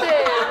have to.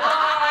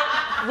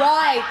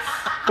 Right.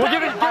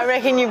 I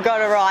reckon you've got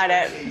to write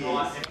it.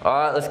 All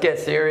right, let's get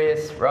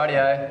serious.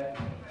 Rightio.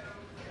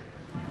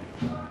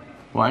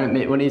 Won't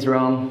admit when he's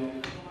wrong.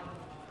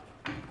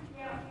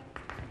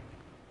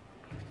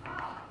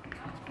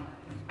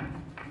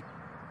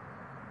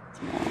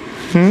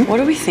 What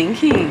are we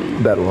thinking?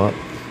 About what?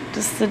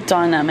 Just the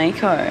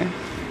dynamico.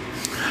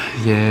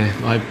 Yeah,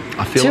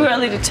 I feel Too like,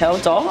 early to tell,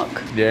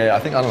 Doc. Yeah, I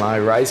don't know.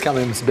 Ray's come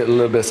in with a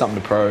little bit of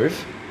something to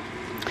prove.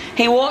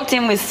 He walked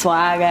in with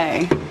swag,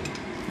 eh?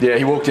 Yeah,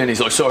 he walked in, he's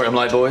like, sorry, I'm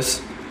late,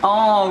 boys.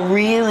 Oh,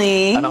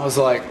 really? And I was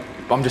like,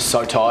 I'm just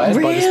so tired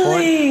by this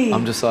Really? point.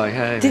 I'm just like,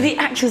 hey. Did he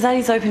act? Was that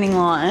his opening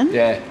line?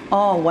 Yeah.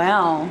 Oh,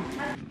 wow.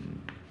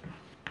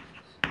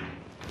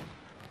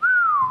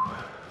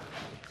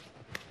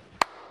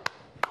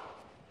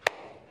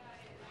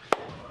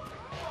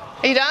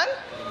 Are you done?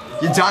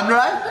 You done,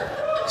 Ray?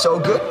 It's all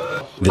good?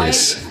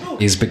 This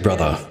is Big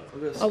Brother.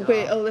 Oh,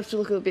 wait, I'll have to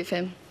look a little bit for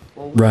him.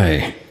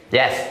 Ray,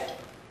 Yes.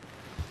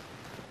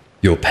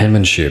 your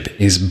penmanship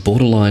is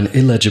borderline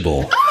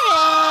illegible.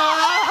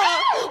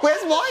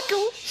 Where's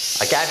Michael?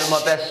 I gave him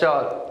my best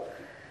shot.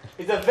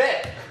 He's a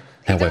vet.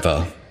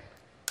 However,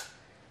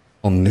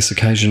 on this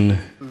occasion,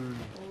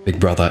 Big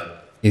Brother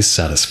is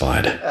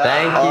satisfied.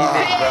 Thank you,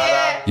 Big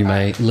Brother. You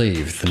may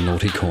leave the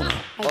naughty corner.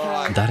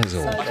 That is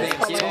all.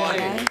 Thank you.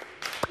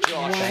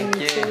 Thank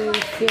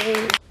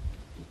you.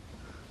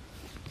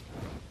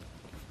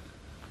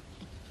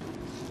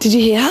 Did you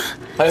hear?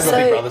 I heard what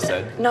Big Brother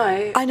said.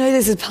 No. I know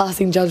this is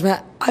passing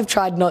judgment. I've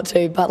tried not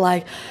to, but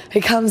like,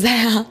 it comes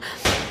out.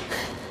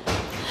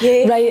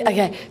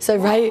 Yeah.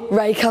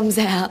 Ray comes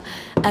out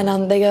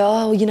and they go,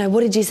 oh, you know,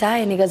 what did you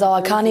say? And he goes, oh,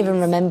 I can't even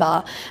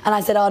remember. And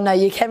I said, oh, no,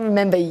 you can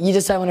remember, you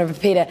just don't want to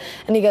repeat it.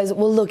 And he goes,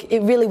 well, look,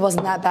 it really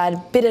wasn't that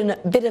bad. Bit of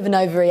an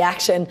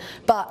overreaction,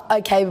 but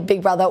okay,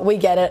 Big Brother, we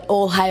get it.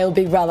 All hail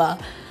Big Brother.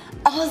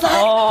 I was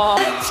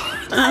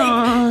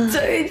like,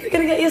 dude, you're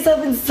going to get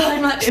yourself in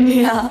so much in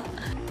here.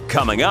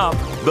 Coming up,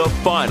 the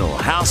final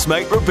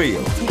housemate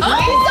reveal. Oh,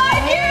 he's so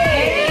cute!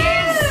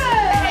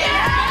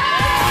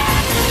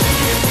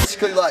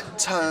 Basically, like,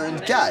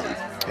 turned gay.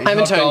 I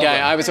haven't turned gay.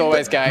 I was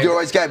always gay. You're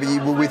always gay, but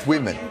you were with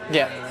women.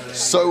 Yeah.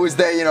 So was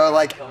there, you know,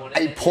 like,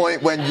 a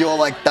point when you're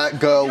like, that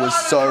girl was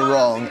so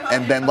wrong,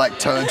 and then, like,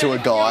 turned to a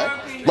guy?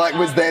 Like,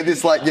 was there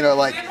this, like, you know,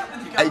 like,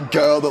 a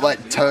girl that,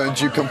 like, turned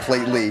you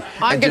completely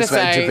I'm and gonna just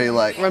made say, you be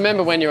like...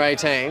 remember when you're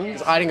 18?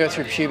 I didn't go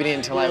through puberty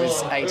until I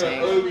was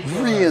 18.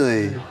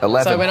 Really?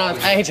 11. So when I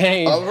was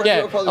 18,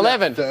 yeah,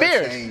 11,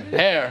 beard,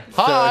 hair,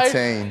 hi.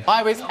 13.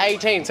 I was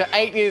 18, so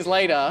 8 years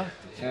later,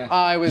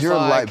 I was You're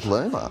like... a late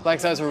bloomer. Like,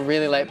 so I was a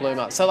really late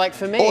bloomer. So, like,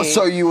 for me...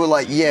 Also, you were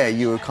like, yeah,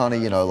 you were kind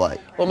of, you know, like...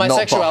 Well, my not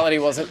sexuality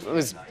bi.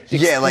 was...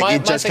 Yeah, like, my,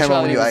 it just came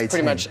on when you were 18. was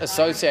pretty much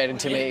associated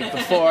to me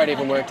before I'd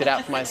even worked it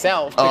out for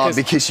myself. Because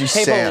you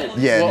people sound...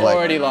 Yeah, were like...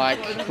 already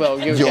like, well,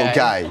 you're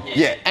gay.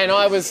 Yeah. And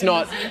I was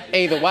not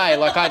either way.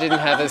 Like, I didn't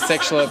have a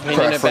sexual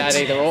opinion about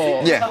either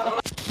or. Yeah.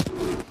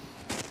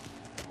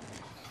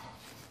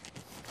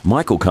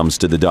 Michael comes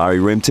to the diary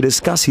room to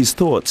discuss his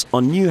thoughts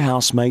on new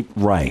housemate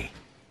Ray.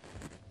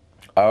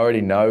 I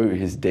already know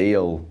his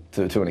deal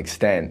to an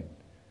extent.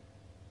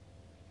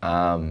 Look,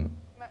 I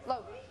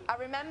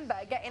remember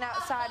getting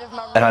outside of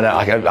my room. And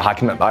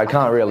I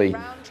can't really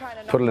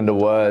put it into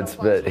words,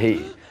 but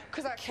I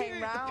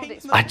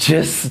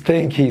just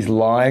think he's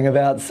lying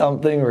about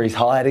something or he's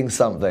hiding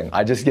something.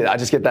 I just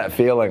get that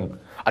feeling.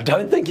 I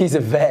don't think he's a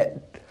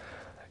vet.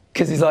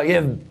 Because he's like,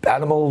 yeah,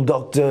 animal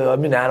doctor,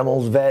 I'm an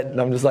animals vet.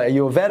 And I'm just like, are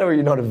you a vet or are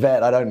you not a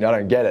vet? I don't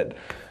get it.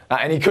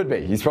 And he could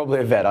be. He's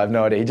probably a vet. I have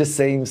no idea. He just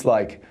seems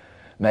like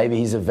maybe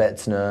he's a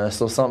vet's nurse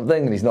or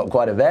something and he's not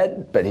quite a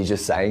vet, but he's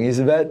just saying he's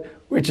a vet,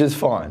 which is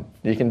fine.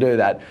 You can do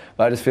that.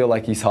 But I just feel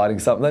like he's hiding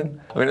something.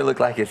 I'm going to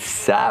look like a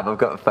sap. I've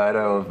got a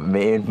photo of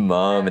me and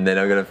Mum, and then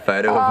I've got a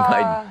photo of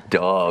my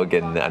dog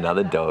and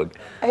another dog.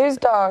 Whose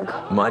dog?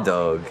 My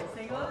dog.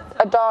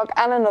 A dog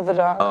and another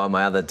dog. Oh,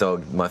 my other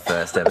dog, my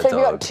first ever So dog.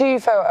 you got 2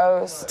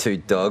 photos. 2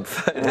 dog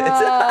photos.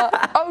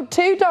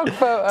 2 dog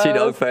photos. 2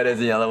 dog photos,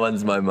 and the other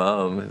one's my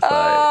mum. It's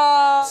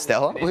like...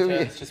 Stella? Who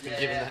are you?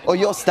 Oh,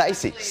 you're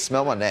Stacey.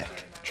 Smell my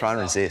neck. Try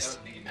and resist.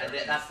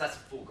 That's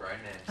full grown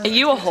man. Are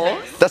you a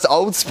horse? That's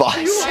Old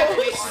Spice.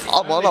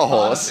 I'm on a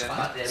horse.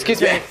 Excuse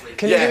me,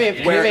 can you do me a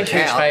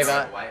huge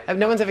favour?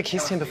 No one's ever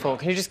kissed him before.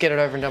 Can you just get it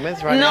over and done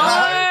with right now?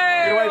 No!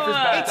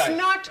 It's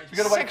not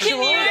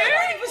sexual.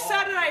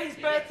 Saturday, his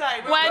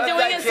birthday. We're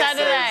doing it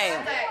Saturday.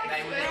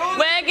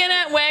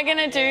 We're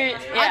gonna do. Yeah.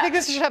 I think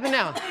this should happen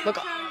now. Look.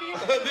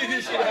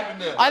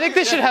 I think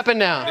this should happen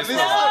now.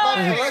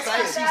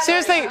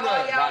 Seriously,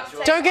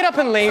 don't get up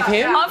and leave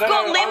him. I've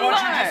got limbo.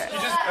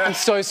 I'm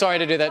so sorry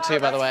to do that to you,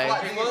 by the way.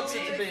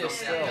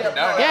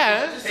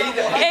 Yeah.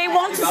 He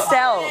wants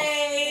Estelle.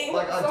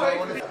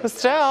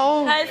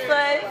 Estelle. Hey,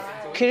 Slade.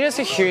 Can you do us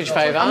a huge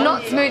favour? I'm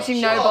not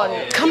smooching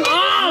nobody. Come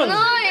on! No!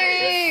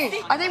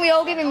 I think we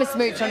all give him a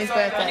smooch on his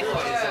birthday.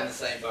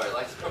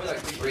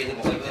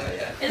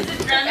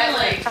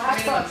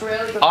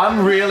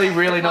 I'm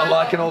really not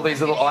liking all these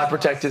little eye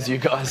protectors you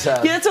guys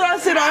have. Yeah, that's what I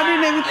said. I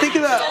didn't even think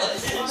of that.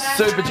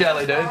 Super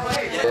jelly, dude.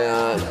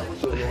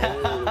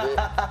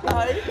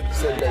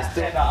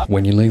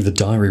 When you leave the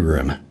diary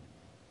room,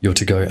 you're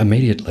to go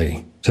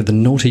immediately to the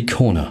naughty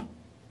corner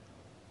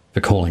for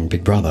calling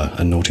Big Brother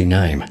a naughty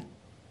name.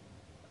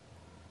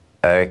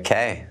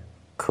 Okay,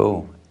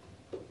 cool.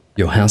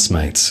 Your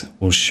housemates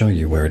will show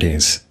you where it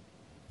is.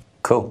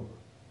 Cool.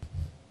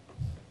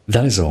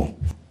 That is all.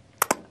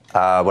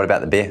 What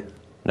about the beer?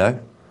 No?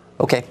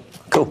 Okay,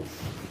 cool.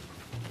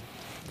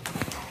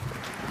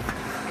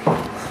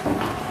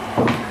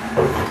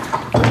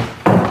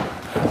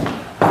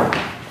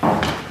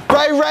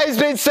 Ray's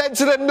been sent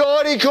to the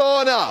naughty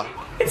corner.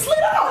 It's lit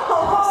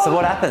up. So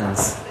what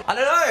happens? I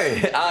don't know.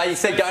 You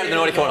said go to the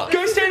naughty corner.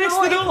 Go stand next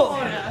to the door.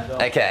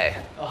 Okay.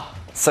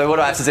 So what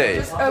do I have to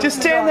do?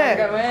 Just stand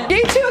there.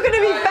 You two are going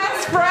to be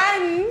best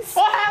friends.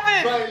 What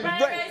happened?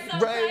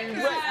 Ray.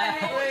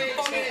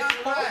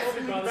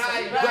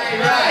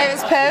 It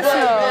was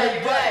personal.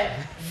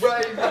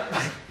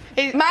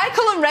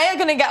 Michael and Ray are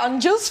going to get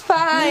on just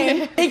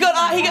fine. He got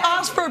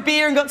asked for a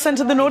beer and got sent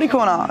to the naughty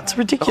corner. It's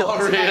ridiculous.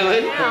 Oh,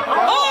 really?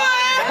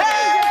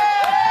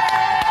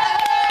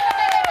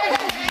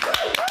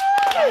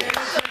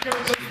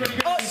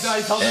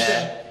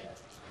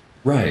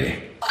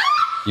 Ray,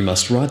 you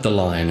must write the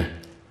line,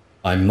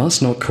 I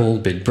must not call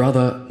Big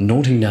Brother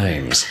naughty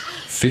names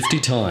 50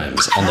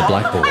 times on the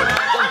blackboard.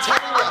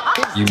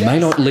 You may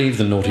not leave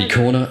the naughty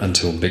corner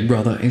until Big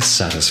Brother is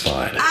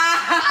satisfied.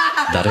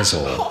 That is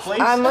all.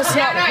 I must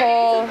not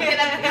call Big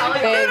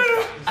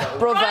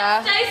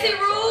Brother. Stacey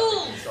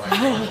rules.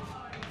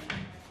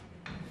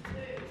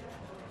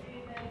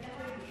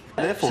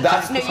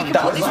 That's my first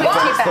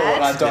thought,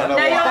 and I don't know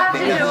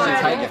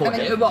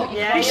what.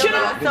 You should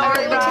have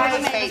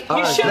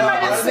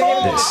made it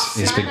small. This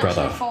is Big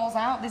Brother.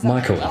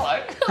 Michael,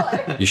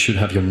 you should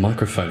have your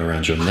microphone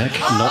around your neck,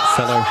 not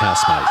fellow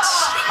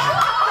housemates.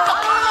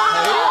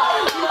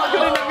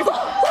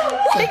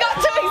 He got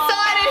too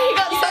excited. He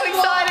got so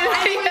excited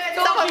that he heard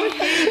someone.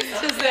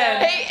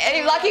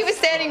 Like he was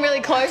standing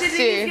really close to you.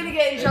 He's going to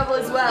get in trouble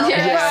as well.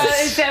 Yeah,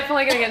 he's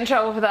definitely going to get in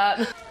trouble for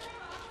that.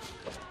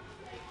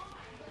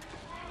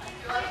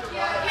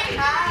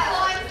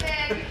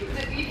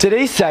 Did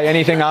he say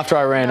anything after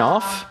I ran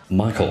off?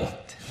 Michael,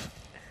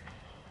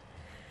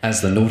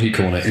 as the naughty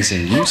corner is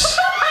in use,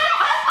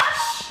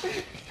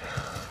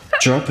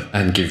 drop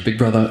and give Big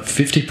Brother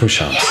 50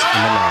 push-ups in the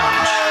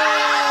lounge.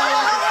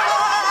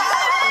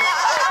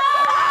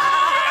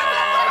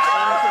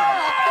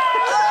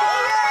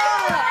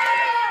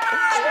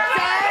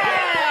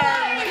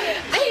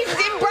 He's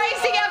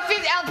embracing our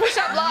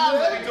push-up love.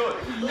 Very good.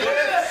 Go,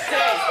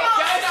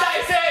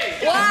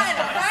 Stacey. 1,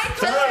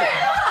 2, 3,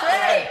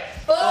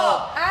 4,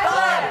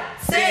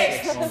 5,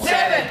 6, 7, 8,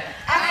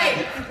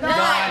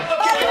 9,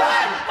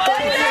 41,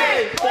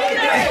 42,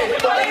 43,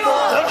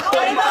 44,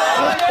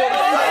 45.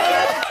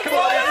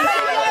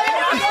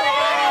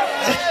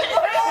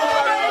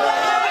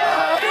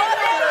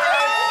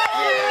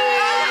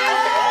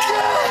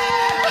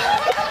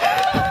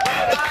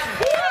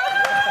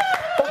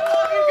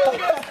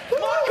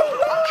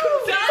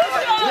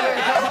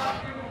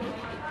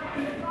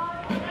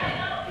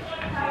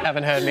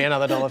 Haven't heard me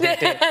another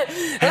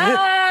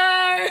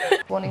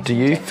 $1.50. Do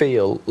you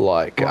feel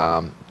like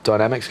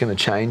dynamic's going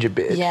to change a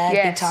bit? Yeah,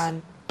 big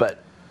time.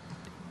 But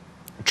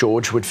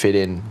George would fit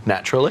in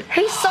naturally?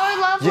 He's so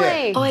lovely.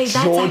 Yeah. Oh, that's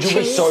George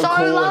actually was so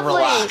cool lovely. and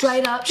relaxed.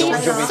 Straight up,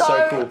 George straight would be up.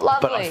 so cool. lovely.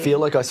 But I feel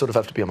like I sort of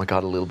have to be on my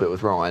guard a little bit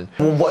with Ryan.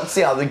 Well, what's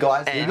the other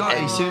guys? He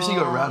seriously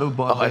got rattled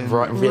by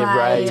Ray. Ray,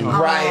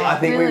 I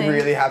think really? we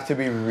really have to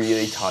be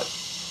really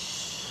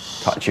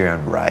touchy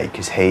around Ray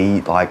because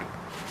he like.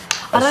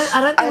 I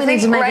don't think we need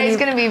to make Ray's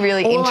any... going to be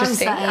really all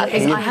interesting. I'm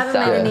saying is I haven't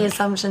made any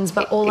assumptions,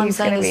 but all I'm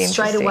saying is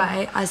straight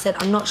away, I said,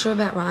 I'm not sure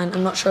about Ryan,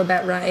 I'm not sure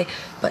about Ray,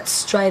 but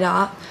straight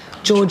up,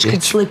 George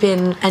could slip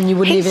in and you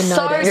wouldn't even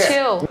notice. He's so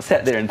chill. I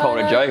sat there and told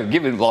a joke.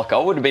 Given like I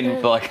would have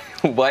been like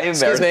way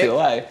embarrassed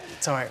away.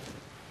 Sorry.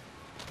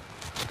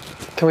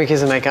 Can we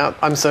kiss and make up?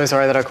 I'm so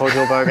sorry that I called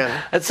you a bogan.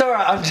 It's all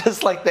right. I'm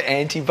just like the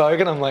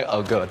anti-bogan. I'm like,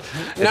 oh, God.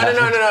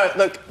 No.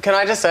 Look, can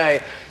I just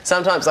say,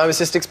 sometimes, I was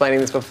just explaining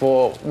this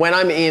before, when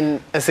I'm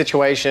in a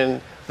situation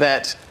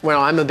that, when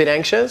I'm a bit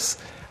anxious,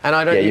 and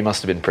I don't... Yeah, you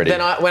must have been pretty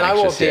When I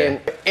walked anxious, in,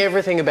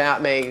 everything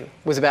about me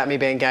was about me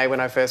being gay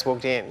when I first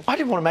walked in. I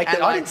didn't want to make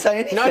that. I didn't say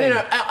anything.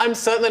 No. I'm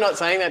certainly not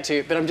saying that to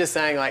you, but I'm just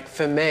saying, like,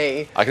 for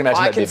me, I can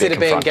imagine that'd be a bit consider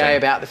being gay confronting.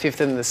 about the 5th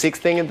and the 6th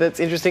thing that's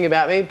interesting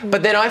about me.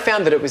 But then I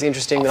found that it was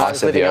interesting that I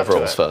was living up to it.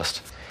 I said the overalls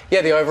first.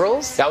 Yeah, the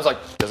overalls? I was like,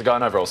 there's a guy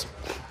in overalls.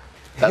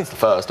 That's the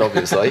first,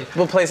 obviously.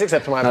 Well, please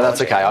accept my apology. No,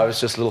 that's okay. I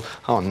was just a little,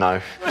 oh, no.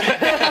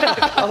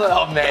 I was like,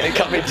 oh, man, it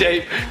cut me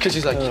deep. Because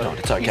she's like, you know,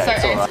 it's okay,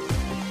 it's all right.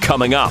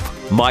 Coming up,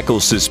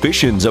 Michael's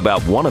suspicions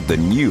about one of the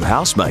new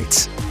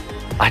housemates.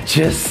 I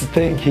just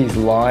think he's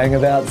lying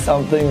about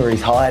something or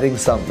he's hiding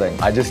something.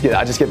 I just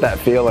get that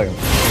feeling.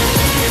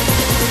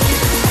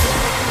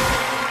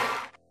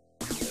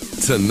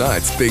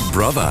 Tonight's Big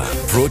Brother,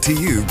 brought to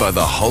you by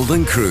the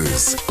Holden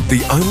Cruise,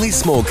 the only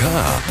small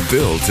car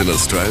built in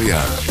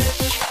Australia.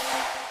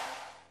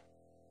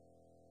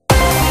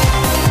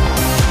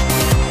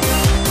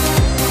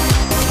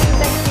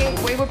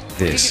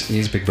 This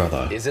is Big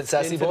Brother. Is it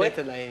Sassy Boy?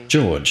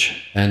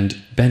 George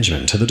and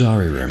Benjamin to the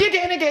diary room. You're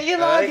going to get your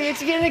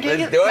luggage. You're going to get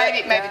your...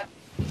 Maybe.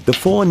 The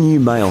 4 new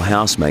male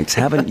housemates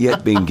haven't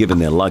yet been given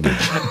their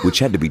luggage, which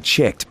had to be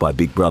checked by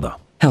Big Brother.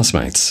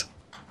 Housemates,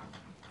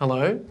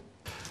 Hello?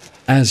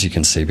 as you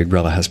can see, Big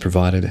Brother has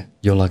provided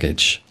your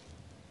luggage.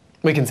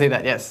 We can see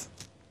that, yes.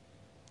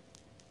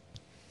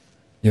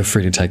 You're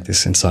free to take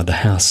this inside the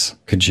house.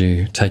 Could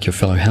you take your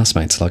fellow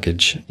housemates'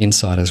 luggage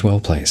inside as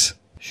well, please?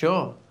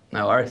 Sure.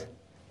 No worries.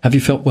 Have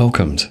you felt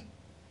welcomed?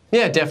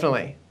 Yeah,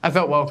 definitely. I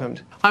felt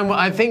welcomed.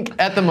 I think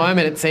at the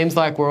moment it seems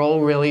like we're all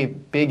really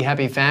big,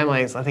 happy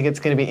families. I think it's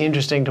going to be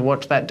interesting to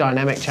watch that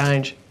dynamic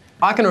change.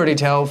 I can already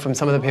tell from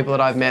some of the people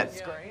that I've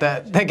met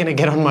that they're going to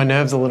get on my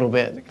nerves a little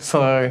bit.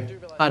 So,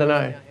 I don't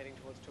know.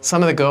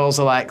 some of the girls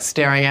are like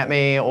staring at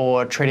me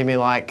or treating me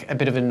like a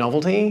bit of a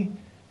novelty,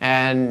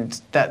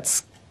 and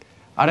that's,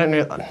 I don't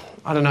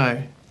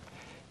know.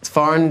 It's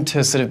foreign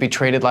to sort of be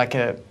treated like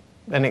an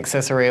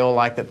accessory, or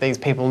like that these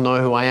people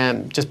know who I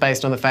am just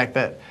based on the fact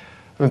that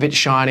I'm a bit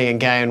shiny and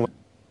gay. And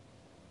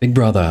Big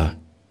Brother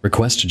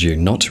requested you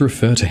not to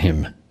refer to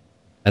him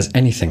as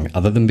anything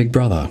other than Big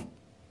Brother.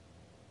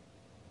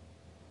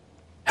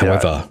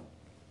 However,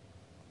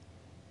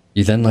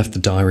 you then left the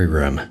diary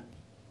room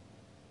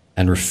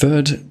and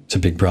referred to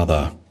Big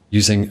Brother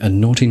using a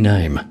naughty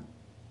name.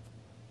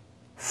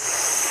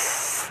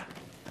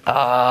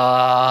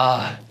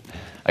 I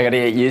gotta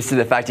get used to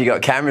the fact you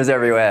got cameras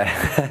everywhere.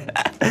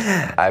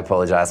 I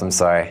apologise, I'm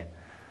sorry.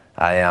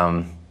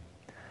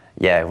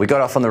 Yeah, we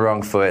got off on the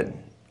wrong foot.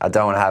 I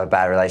don't want to have a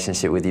bad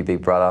relationship with you,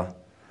 Big Brother.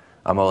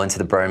 I'm all into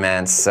the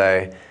bromance,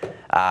 so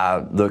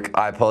look,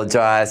 I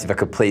apologise. If I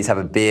could please have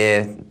a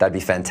beer, that'd be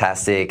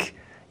fantastic.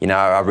 You know,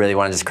 I really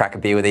want to just crack a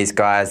beer with these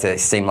guys. They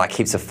seem like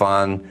heaps of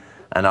fun,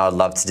 and I'd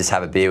love to just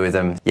have a beer with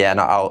them. Yeah, and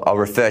I'll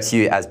refer to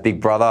you as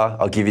Big Brother.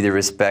 I'll give you the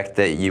respect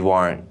that you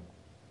warrant.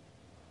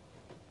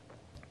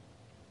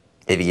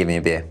 If you give me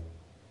a beer.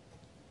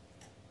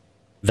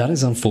 That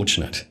is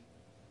unfortunate.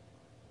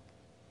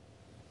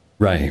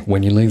 Ray,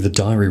 when you leave the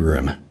diary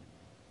room,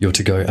 you're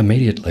to go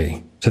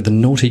immediately to the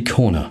naughty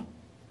corner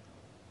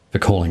for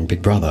calling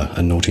Big Brother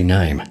a naughty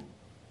name.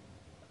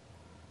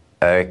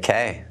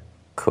 Okay,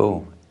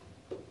 cool.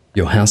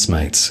 Your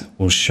housemates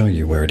will show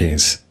you where it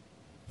is.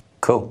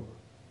 Cool.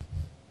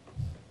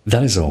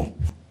 That is all.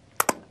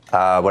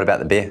 What about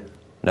the beer?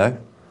 No?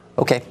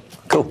 Okay,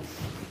 cool.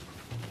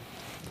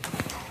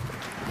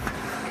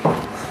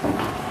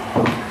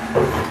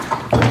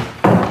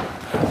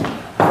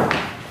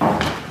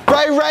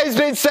 Ray's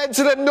been sent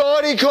to the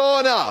naughty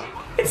corner.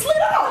 It's lit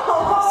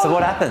up. So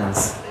what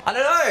happens? I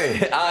don't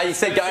know. You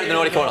said go to the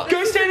naughty corner.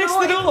 Go stand next to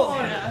the door.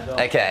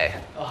 Okay.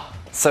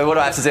 So what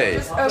do I have to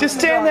do? Just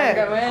stand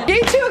there.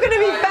 You two are going to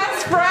be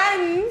best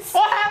friends.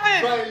 What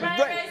happened?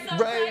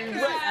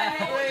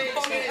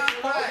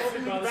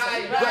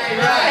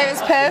 It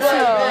was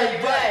personal.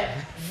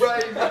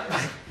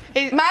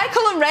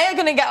 Michael and Ray are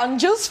going to get on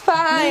just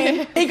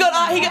fine. He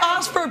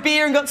asked for a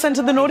beer and got sent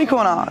to the naughty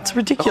corner. It's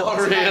ridiculous.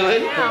 Oh,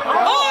 really?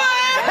 Oh,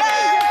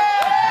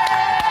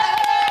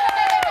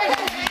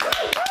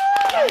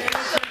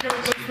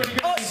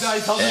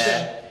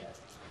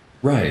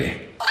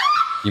 Ray,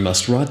 you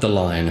must write the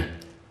line,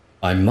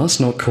 "I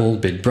must not call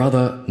Big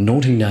Brother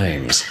naughty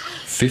names,"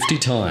 50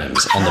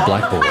 times on the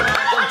blackboard.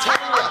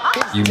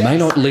 You may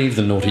not leave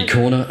the naughty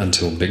corner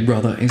until Big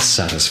Brother is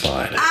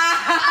satisfied.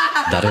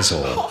 That is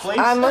all.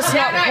 I must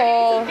not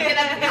call Big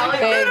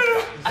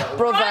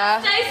Brother.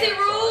 Stacey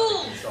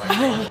rules.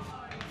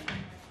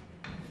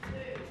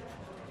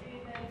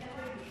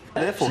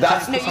 That's what I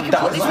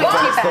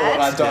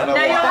don't know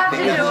what.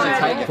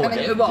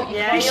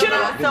 You should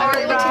have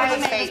made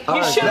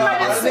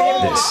it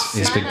small. This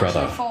is Big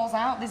Brother.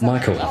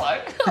 Michael,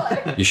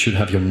 you should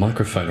have your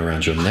microphone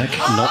around your neck,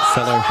 not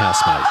fellow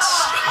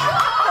housemates.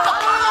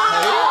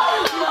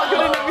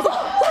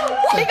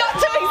 He got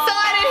too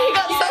excited. He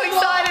got so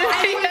excited.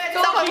 He heard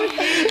someone.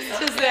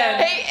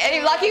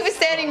 Like he was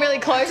standing really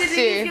close to you.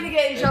 He's going to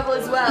get in trouble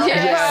as well.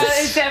 Yeah, Yes.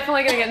 He's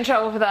definitely going to get in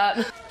trouble for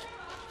that.